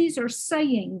what these are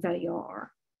saying they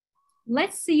are.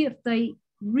 Let's see if they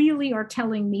really are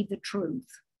telling me the truth,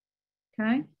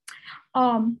 okay?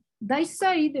 They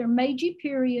say they're Meiji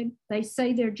period. They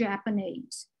say they're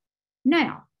Japanese.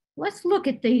 Now, let's look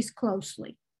at these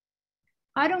closely.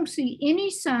 I don't see any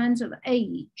signs of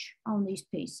age on these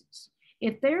pieces.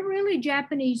 If they're really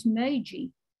Japanese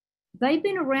Meiji, they've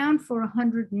been around for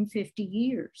 150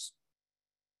 years,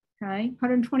 okay?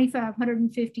 125,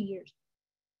 150 years.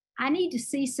 I need to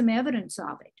see some evidence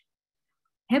of it.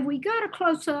 Have we got a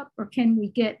close-up, or can we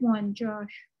get one,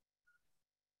 Josh?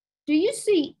 Do you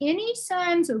see any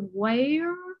signs of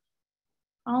wear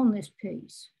on this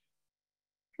piece?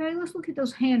 Okay, let's look at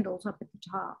those handles up at the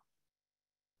top.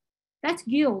 That's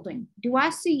gilding. Do I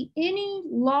see any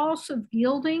loss of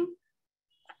gilding?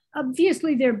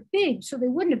 Obviously, they're big, so they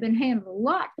wouldn't have been handled a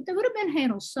lot, but they would have been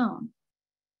handled some.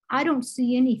 I don't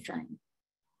see anything.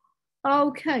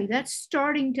 Okay, that's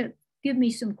starting to give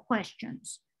me some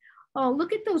questions.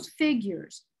 Look at those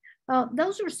figures.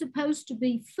 Those are supposed to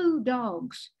be food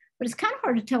dogs. but it's kind of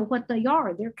hard to tell what they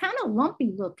are. They're kind of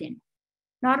lumpy looking.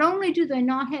 Not only do they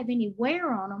not have any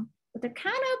wear on them, but they're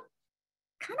kind of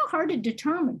hard to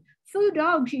determine. Food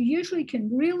dogs, you usually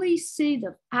can really see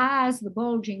the eyes, the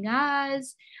bulging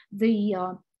eyes,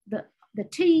 the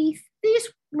teeth. These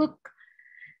look,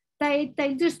 they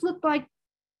just look like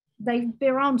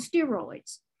they're on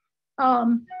steroids.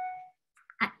 I'm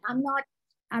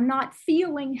not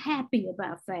feeling happy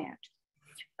about that.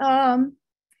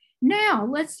 Now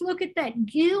let's look at that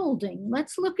gilding.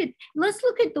 Let's look at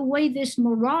the way this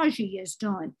mirage is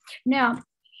done. Now,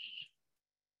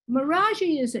 mirage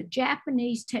is a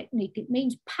Japanese technique. It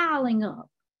means piling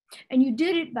up, and you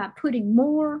did it by putting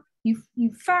more. You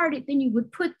fired it, then you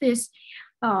would put this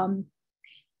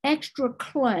extra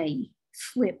clay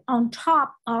slip on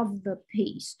top of the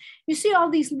piece. You see all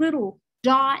these little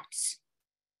dots?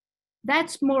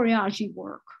 That's mirage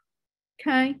work,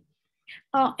 okay?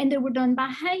 And they were done by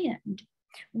hand.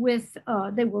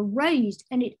 They were raised,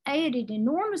 and it added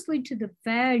enormously to the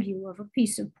value of a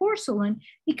piece of porcelain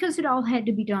because it all had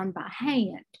to be done by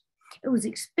hand. It was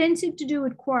expensive to do, it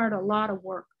required a lot of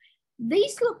work.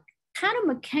 These look kind of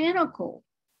mechanical.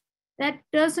 That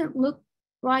doesn't look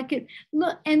like it.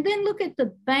 Look, and then look at the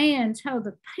bands, how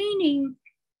the painting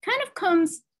kind of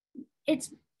comes, it's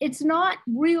not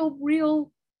really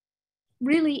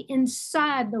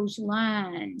inside those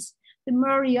lines. The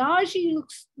mariage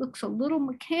looks a little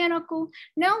mechanical.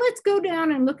 Now let's go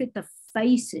down and look at the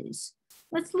faces.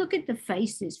 Let's look at the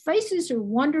faces. Faces are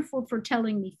wonderful for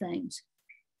telling me things.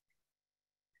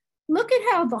 Look at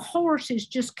how the horse is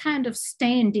just kind of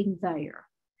standing there.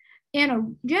 In a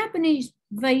Japanese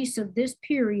vase of this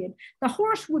period, the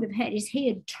horse would have had his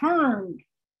head turned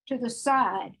to the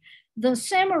side. The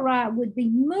samurai would be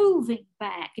moving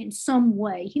back in some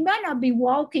way. He might not be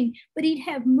walking, but he'd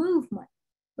have movement.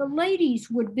 The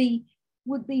ladies would be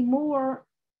more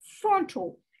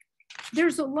frontal.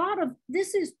 There's a lot of,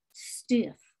 this is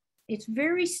stiff. It's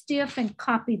very stiff and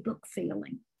copybook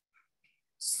feeling.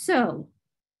 So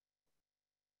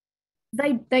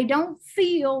they don't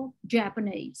feel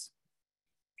Japanese.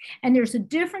 And there's a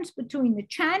difference between the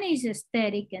Chinese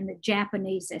aesthetic and the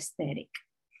Japanese aesthetic.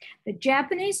 The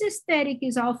Japanese aesthetic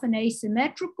is often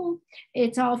asymmetrical.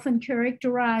 It's often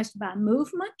characterized by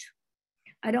movement.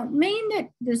 I don't mean that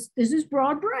this is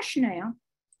broad brush now.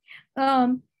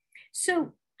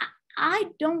 So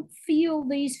I don't feel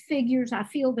these figures. I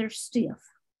feel they're stiff.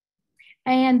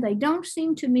 And they don't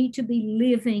seem to me to be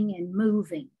living and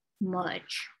moving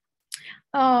much.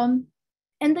 And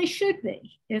they should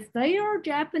be. If they are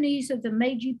Japanese of the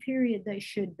Meiji period, they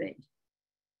should be.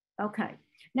 Okay.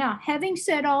 Now, having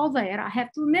said all that, I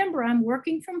have to remember I'm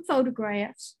working from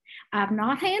photographs. I've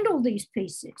not handled these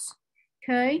pieces,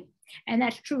 okay? And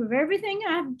that's true of everything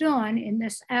I've done in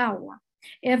this hour.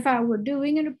 If I were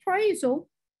doing an appraisal,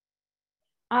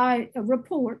 a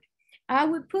report, I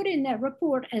would put in that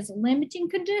report as a limiting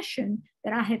condition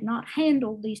that I had not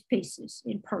handled these pieces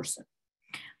in person,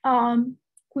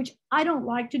 which I don't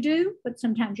like to do, but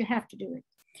sometimes you have to do it.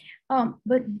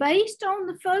 But based on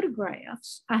the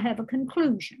photographs, I have a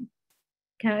conclusion,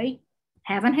 okay?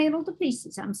 Haven't handled the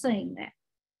pieces, I'm saying that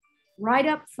right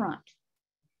up front.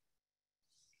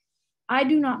 I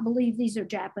do not believe these are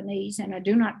Japanese, and I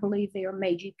do not believe they are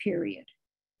Meiji period.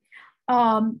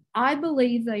 I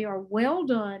believe they are well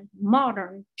done,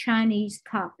 modern Chinese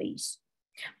copies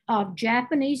of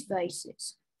Japanese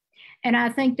vases. And I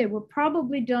think they were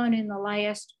probably done in the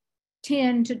last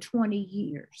 10 to 20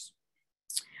 years.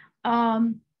 I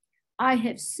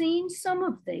have seen some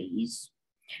of these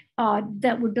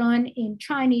that were done in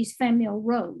Chinese famille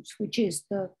rose, which is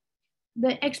the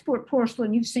export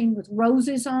porcelain you've seen with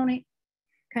roses on it.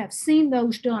 I've seen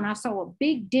those done. I saw a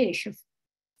big dish a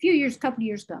couple of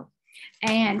years ago,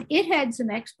 and it had some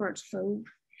expert's food,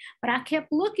 but I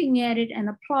kept looking at it and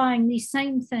applying these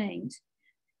same things.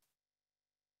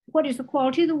 What is the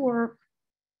quality of the work?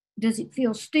 Does it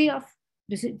feel stiff?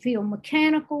 Does it feel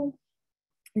mechanical?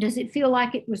 Does it feel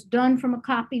like it was done from a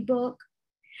copybook?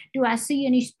 Do I see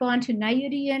any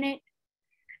spontaneity in it?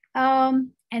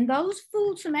 And those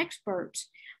fooled some experts,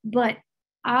 but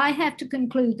I have to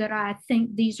conclude that I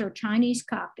think these are Chinese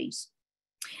copies.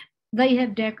 They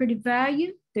have decorative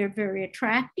value. They're very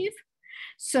attractive.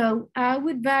 So I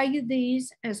would value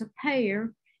these as a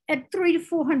pair at $300 to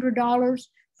 $400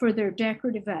 for their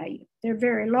decorative value. They're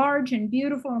very large and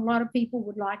beautiful, and a lot of people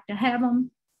would like to have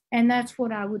them. And that's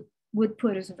what I would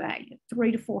put as a value,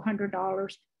 $300 to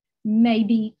 $400,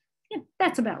 maybe. Yeah,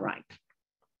 that's about right.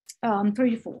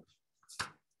 3 to 4.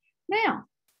 Now,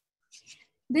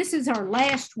 this is our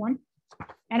last one,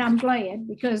 and I'm glad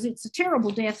because it's a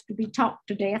terrible death to be talked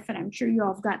to death, and I'm sure you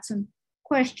all have got some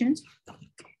questions.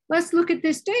 Let's look at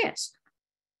this desk.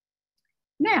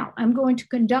 Now, I'm going to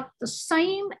conduct the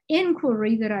same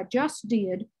inquiry that I just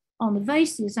did on the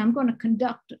vases. I'm going to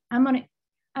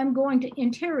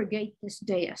interrogate this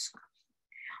desk.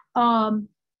 The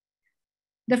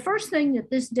first thing that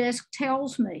this desk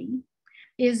tells me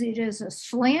is it is a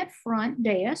slant front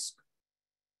desk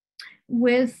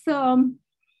with sort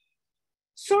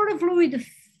of Louis the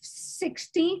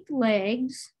 16th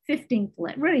legs,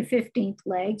 15th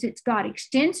legs. It's got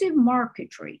extensive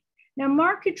marquetry. Now,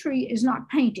 marquetry is not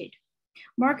painted.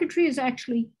 Marquetry is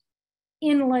actually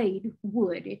inlaid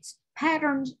wood. It's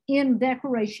patterns in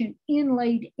decoration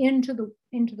inlaid into the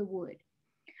wood,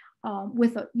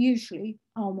 usually,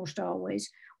 almost always,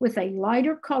 with a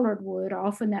lighter colored wood.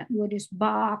 Often that wood is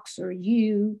box or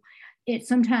yew.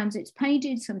 Sometimes it's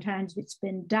painted, sometimes it's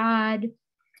been dyed.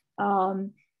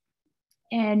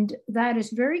 And that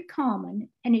is very common.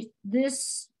 And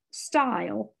this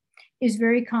style is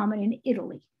very common in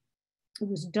Italy. It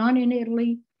was done in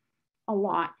Italy a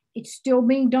lot. It's still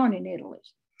being done in Italy.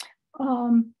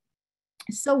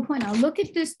 So when I look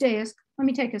at this desk, let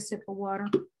me take a sip of water.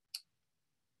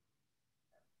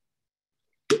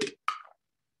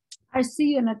 I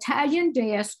see an Italian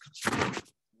desk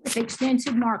with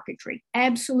extensive marquetry.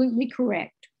 Absolutely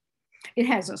correct. It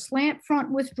has a slant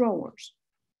front with drawers.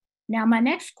 Now, my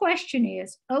next question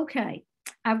is, okay,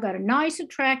 I've got a nice,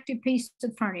 attractive piece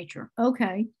of furniture.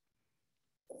 Okay,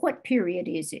 what period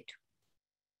is it?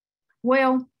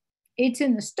 Well, it's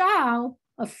in the style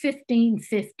of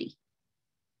 1550.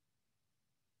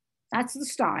 That's the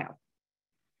style.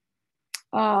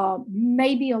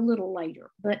 Maybe a little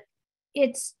later, but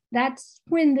that's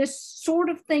when this sort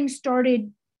of thing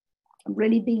started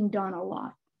really being done a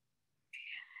lot.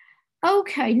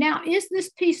 Okay, now is this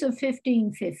piece of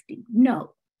 1550?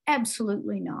 No,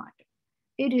 absolutely not.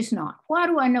 It is not. Why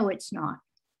do I know it's not?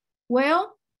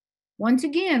 Well, once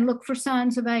again, look for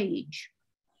signs of age.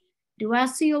 Do I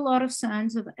see a lot of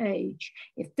signs of age?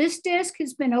 If this desk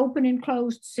has been open and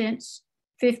closed since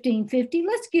 1550,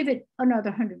 let's give it another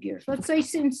 100 years. Let's say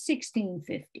since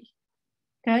 1650,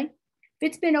 okay? If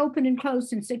it's been open and closed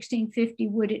since 1650,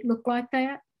 would it look like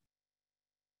that?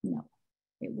 No,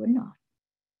 it would not.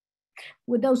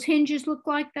 Would those hinges look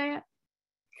like that?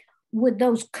 Would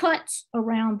those cuts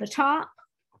around the top?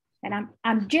 And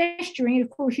I'm gesturing, of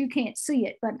course you can't see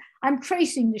it, but I'm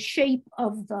tracing the shape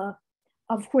of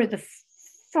where the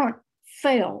front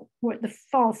fell, where the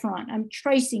fall front. I'm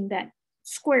tracing that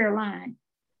square line.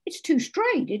 It's too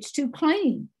straight, it's too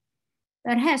clean.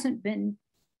 That hadn't been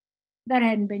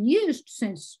used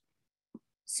since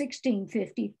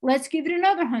 1650. Let's give it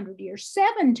another 100 years,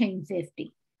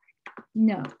 1750.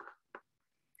 No.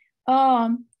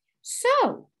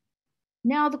 So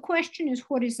now the question is,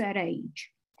 what is that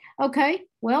age? Okay,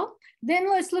 well, then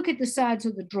let's look at the sides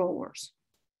of the drawers.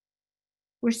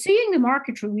 We're seeing the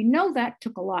marquetry. We know that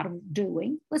took a lot of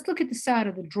doing. Let's look at the side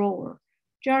of the drawer.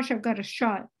 Josh, I've got a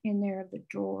shot in there of the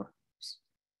drawer.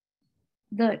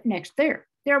 There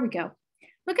we go.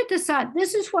 Look at the side.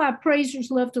 This is why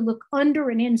appraisers love to look under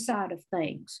and inside of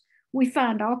things. We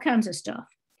find all kinds of stuff.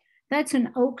 That's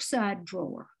an oak side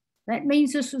drawer. That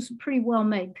means this was a pretty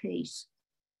well-made piece.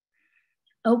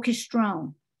 Oak is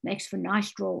strong, makes for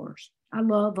nice drawers. I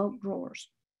love oak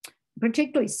drawers,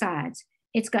 particularly sides.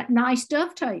 It's got nice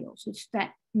dovetails,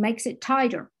 that makes it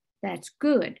tighter. That's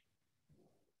good.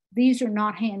 These are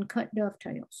not hand-cut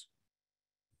dovetails.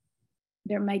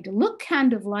 They're made to look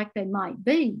kind of like they might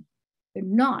be. They're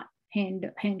not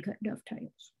hand-cut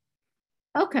dovetails.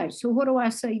 Okay, so what do I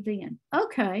say then?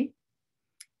 Okay,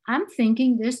 I'm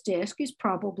thinking this desk is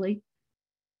probably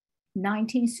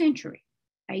 19th century,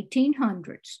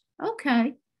 1800s.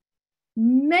 Okay,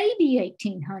 maybe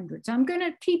 1800s. I'm going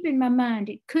to keep in my mind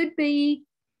it could be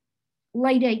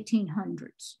late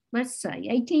 1800s. Let's say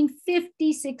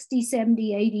 1850, 60,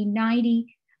 70, 80,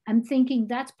 90. I'm thinking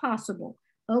that's possible.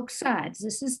 Oak sides.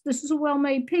 This is a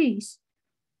well-made piece,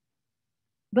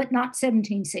 but not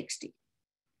 1760.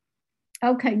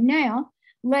 Okay, now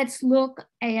let's look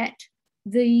at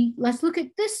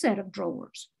this set of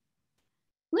drawers.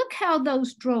 Look how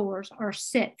those drawers are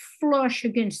set flush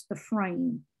against the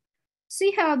frame.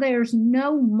 See how there's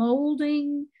no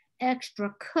molding,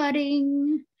 extra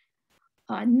cutting,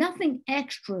 nothing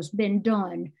extra has been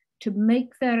done to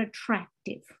make that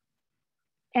attractive.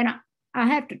 And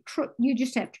you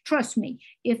just have to trust me.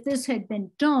 If this had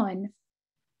been done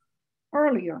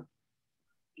earlier,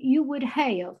 you would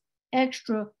have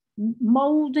extra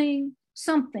molding,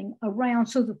 something around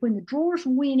so that when the drawers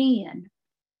went in,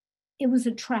 it was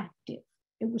attractive.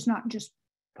 It was not just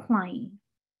plain.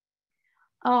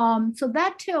 So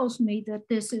that tells me that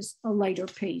this is a later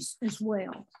piece as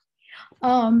well.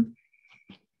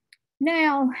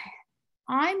 Now,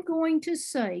 I'm going to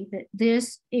say that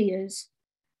this is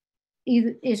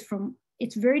from,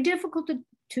 it's very difficult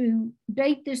to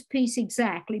date this piece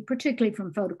exactly, particularly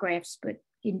from photographs, but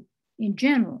in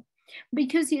general,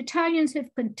 because the Italians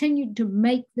have continued to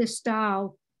make this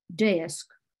style desk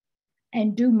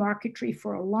and do marquetry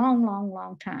for a long, long,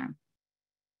 long time.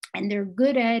 And they're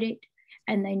good at it,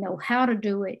 and they know how to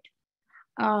do it.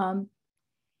 I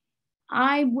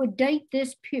would date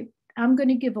this, I'm going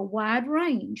to give a wide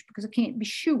range because I can't be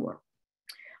sure,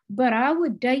 but I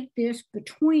would date this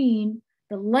between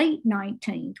the late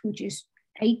 19th, which is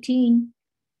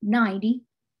 1890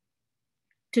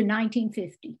 to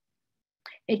 1950.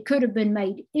 It could have been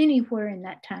made anywhere in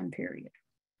that time period.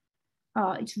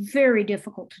 It's very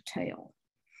difficult to tell.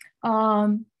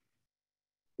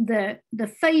 The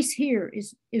face here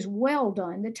is well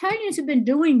done. The Italians have been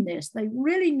doing this. They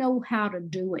really know how to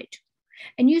do it.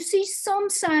 And you see some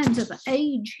signs of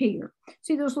age here.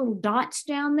 See those little dots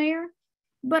down there?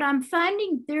 But I'm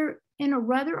finding they're in a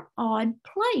rather odd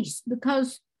place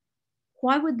because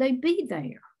why would they be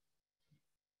there?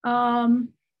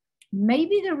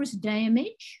 Maybe there was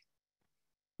damage.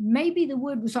 Maybe the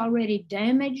wood was already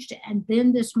damaged and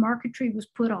then this marquetry was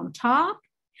put on top.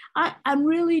 I'm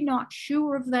really not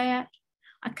sure of that.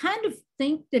 I kind of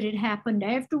think that it happened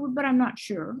afterward, but I'm not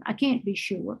sure. I can't be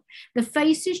sure. The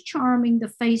face is charming. The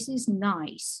face is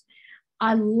nice.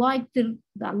 I love the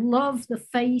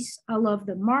face. I love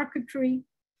the marquetry.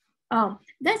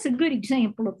 That's a good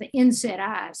example of the inset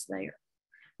eyes there.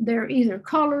 They're either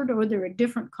colored or they're a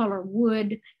different color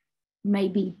wood,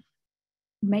 maybe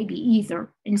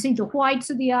either. And see, the whites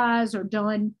of the eyes are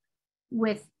done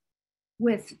with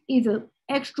either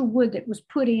extra wood that was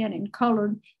put in and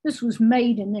colored. This was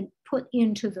made and then put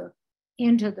into the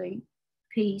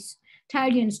piece.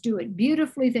 Italians do it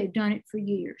beautifully. They've done it for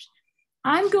years.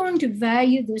 I'm going to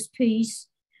value this piece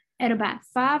at about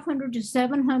 $500 to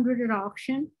 $700 at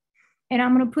auction, and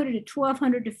I'm going to put it at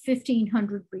 $1,200 to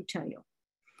 $1,500 retail.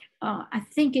 I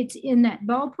think it's in that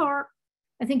ballpark.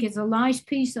 I think it's a nice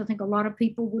piece. I think a lot of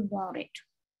people would want it.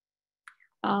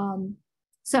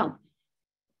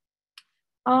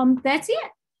 That's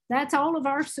it. That's all of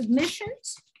our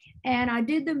submissions. And I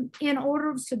did them in order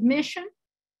of submission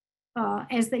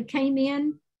as they came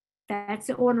in. That's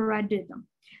the order I did them.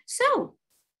 So,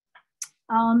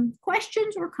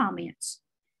 questions or comments?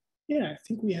 Yeah, I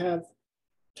think we have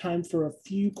time for a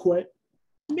few,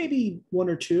 maybe one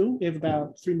or two. We have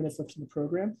about 3 minutes left in the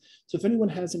program. So if anyone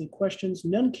has any questions,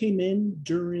 none came in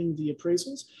during the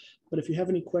appraisals, but if you have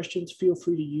any questions, feel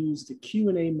free to use the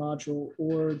Q&A module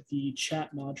or the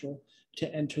chat module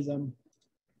to enter them.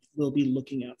 We'll be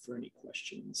looking out for any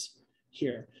questions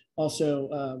here.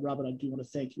 Also, Robin, I do want to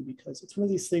thank you because it's one of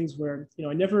these things where,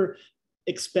 I never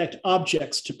expect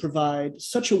objects to provide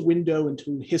such a window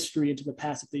into history, into the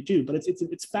past that they do, but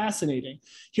it's fascinating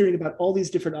hearing about all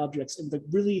these different objects and the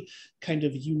really kind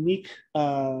of unique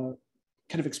kind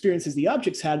of experiences the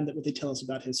objects had and what they tell us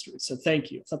about history. So thank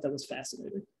you. I thought that was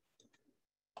fascinating.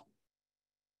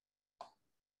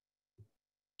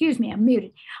 Excuse me, I'm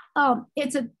muted.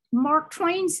 Mark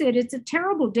Twain said it's a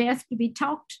terrible death to be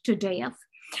talked to death,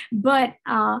 but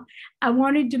I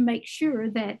wanted to make sure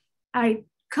that I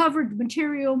covered the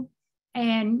material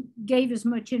and gave as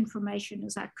much information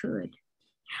as I could.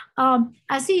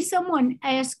 I see someone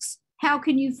asks, how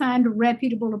can you find a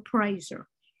reputable appraiser?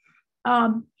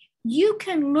 You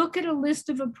can look at a list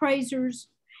of appraisers.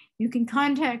 You can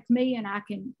contact me and I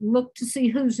can look to see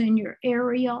who's in your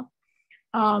area,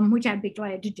 which I'd be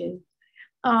glad to do.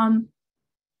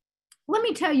 Let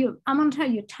me tell you, I'm going to tell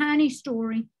you a tiny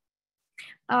story.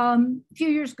 A few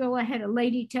years ago, I had a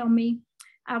lady tell me,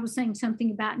 I was saying something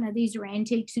about, now these are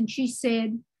antiques, and she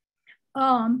said,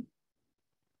 I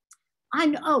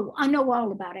know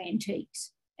all about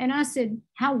antiques. And I said,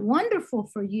 how wonderful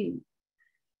for you,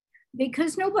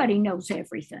 because nobody knows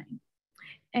everything.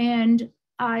 And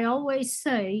I always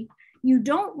say, you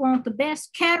don't want the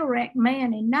best cataract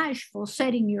man in Nashville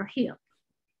setting your hip,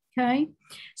 okay?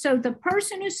 So the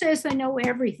person who says they know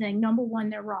everything, number one,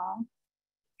 they're wrong.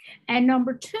 And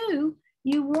number two,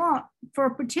 you want, for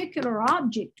a particular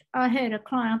object, I had a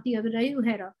client the other day who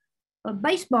had a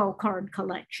baseball card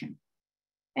collection.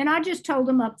 And I just told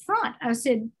them up front, I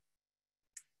said,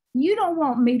 you don't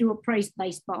want me to appraise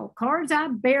baseball cards. I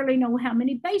barely know how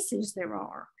many bases there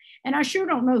are. And I sure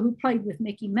don't know who played with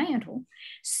Mickey Mantle.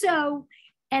 So,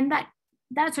 and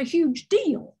that's a huge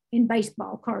deal in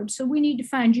baseball cards. So we need to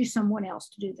find you someone else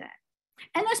to do that.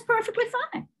 And that's perfectly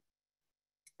fine.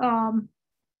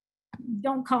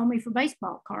 don't call me for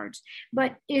baseball cards.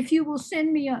 But if you will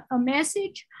send me a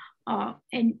message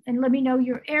and let me know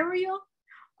your area,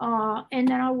 and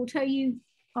then I will tell you,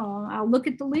 I'll look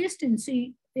at the list and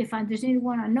see if there's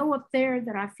anyone I know up there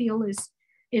that I feel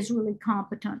is really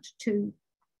competent to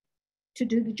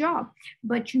do the job.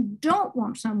 But you don't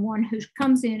want someone who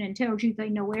comes in and tells you they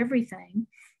know everything,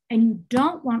 and you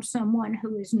don't want someone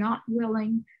who is not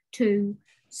willing to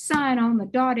sign on the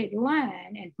dotted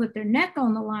line and put their neck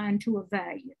on the line to a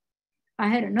value. I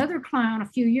had another client a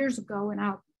few years ago, and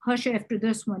I'll hush after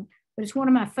this one, but it's one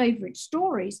of my favorite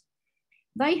stories.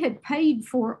 They had paid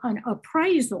for an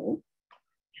appraisal,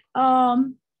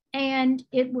 and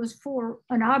it was for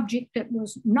an object that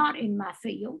was not in my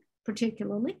field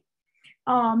particularly,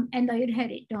 and they had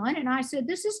had it done. And I said,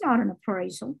 this is not an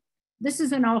appraisal. This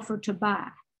is an offer to buy,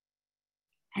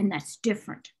 and that's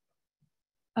different.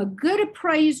 A good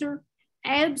appraiser,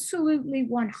 absolutely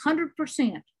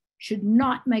 100%, should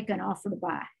not make an offer to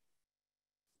buy.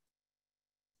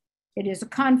 It is a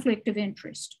conflict of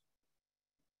interest.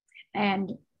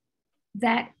 And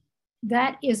that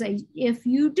is if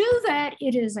you do that,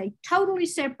 it is a totally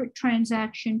separate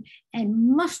transaction and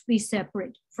must be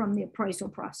separate from the appraisal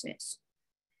process.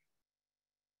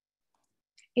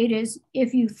 It is,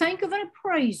 if you think of an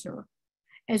appraiser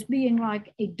as being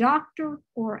like a doctor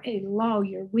or a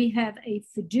lawyer, we have a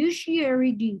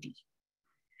fiduciary duty.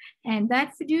 And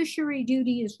that fiduciary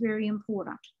duty is very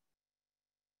important.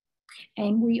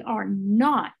 And we are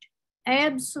not,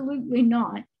 absolutely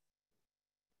not,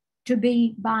 to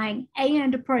be buying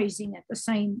and appraising at the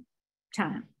same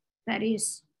time. That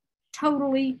is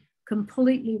totally,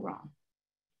 completely wrong.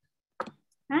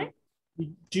 Right?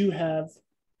 We do have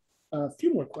a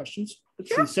few more questions.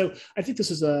 Sure. So I think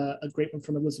this is a great one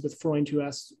from Elizabeth Freund, who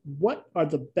asks, what are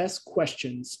the best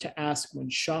questions to ask when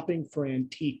shopping for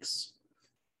antiques?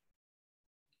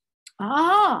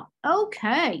 Ah,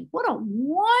 okay. What a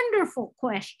wonderful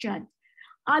question.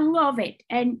 I love it.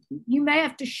 And you may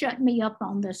have to shut me up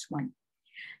on this one.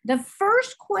 The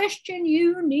first question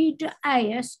you need to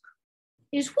ask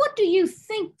is, what do you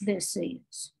think this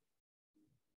is?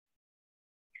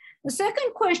 The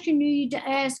second question you need to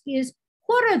ask is,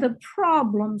 what are the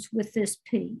problems with this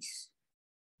piece?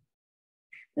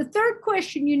 The third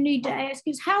question you need to ask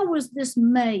is, how was this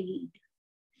made?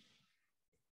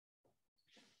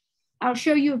 I'll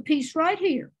show you a piece right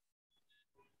here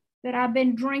that I've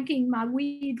been drinking my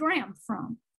wee dram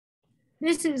from.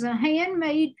 This is a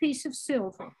handmade piece of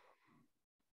silver.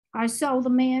 I saw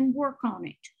the man work on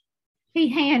it. He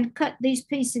hand cut these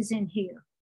pieces in here.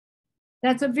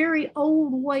 That's a very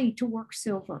old way to work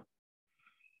silver.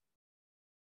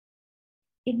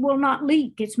 It will not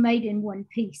leak. It's made in one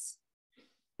piece.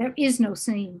 There is no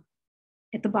seam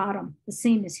at the bottom. The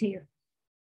seam is here.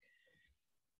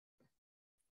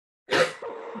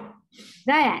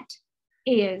 That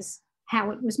is how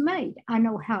it was made. I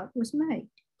know how it was made.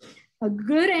 A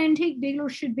good antique dealer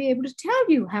should be able to tell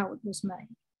you how it was made.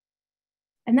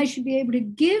 And they should be able to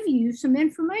give you some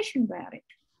information about it.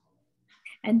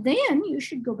 And then you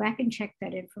should go back and check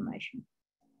that information.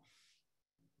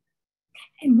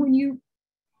 And when you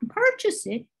purchase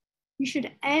it, you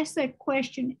should ask that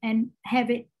question and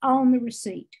have it on the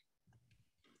receipt.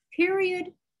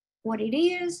 Period. What it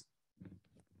is.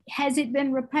 Has it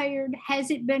been repaired? Has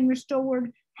it been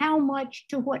restored? How much?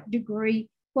 To what degree?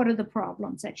 What are the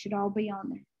problems? That should all be on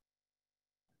there.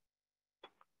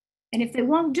 And if they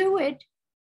won't do it,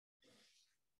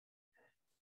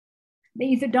 they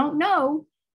either don't know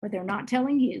or they're not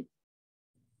telling you.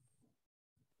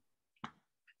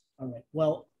 All right.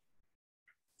 Well,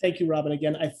 thank you, Robin.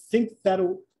 Again, I think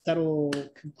that'll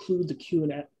conclude the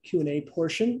Q&A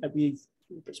portion.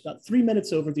 It's about 3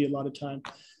 minutes over the allotted time.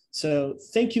 So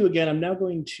thank you again. I'm now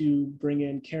going to bring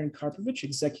in Karen Karpovich,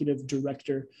 Executive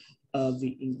Director of the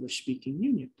English Speaking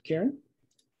Union. Karen?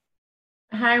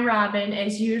 Hi, Robin.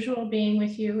 As usual, being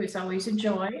with you is always a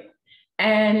joy,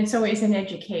 and it's always an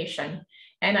education.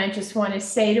 And I just want to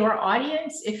say to our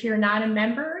audience, if you're not a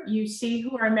member, you see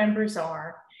who our members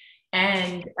are.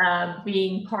 And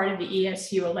being part of the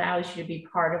ESU allows you to be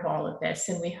part of all of this.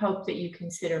 And we hope that you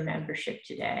consider membership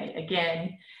today.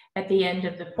 Again, at the end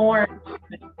of the form.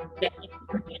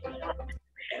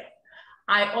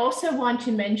 I also want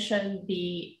to mention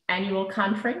the annual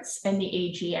conference and the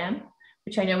AGM,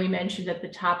 which I know we mentioned at the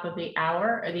top of the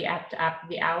hour, or the after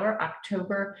the hour,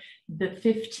 October the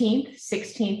 15th,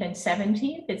 16th, and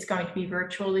 17th. It's going to be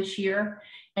virtual this year,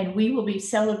 and we will be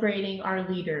celebrating our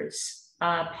leaders,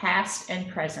 past and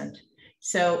present.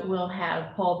 So we'll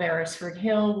have Paul Beresford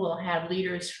Hill, we'll have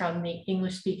leaders from the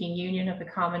English Speaking Union of the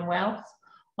Commonwealth,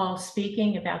 all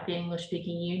speaking about the English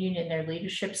Speaking Union and their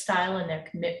leadership style and their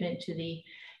commitment to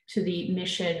the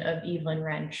mission of Evelyn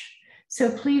Wrench. So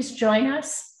please join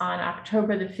us on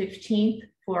October the 15th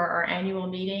for our annual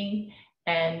meeting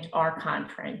and our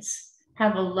conference.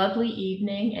 Have a lovely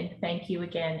evening, and thank you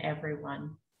again,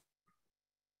 everyone.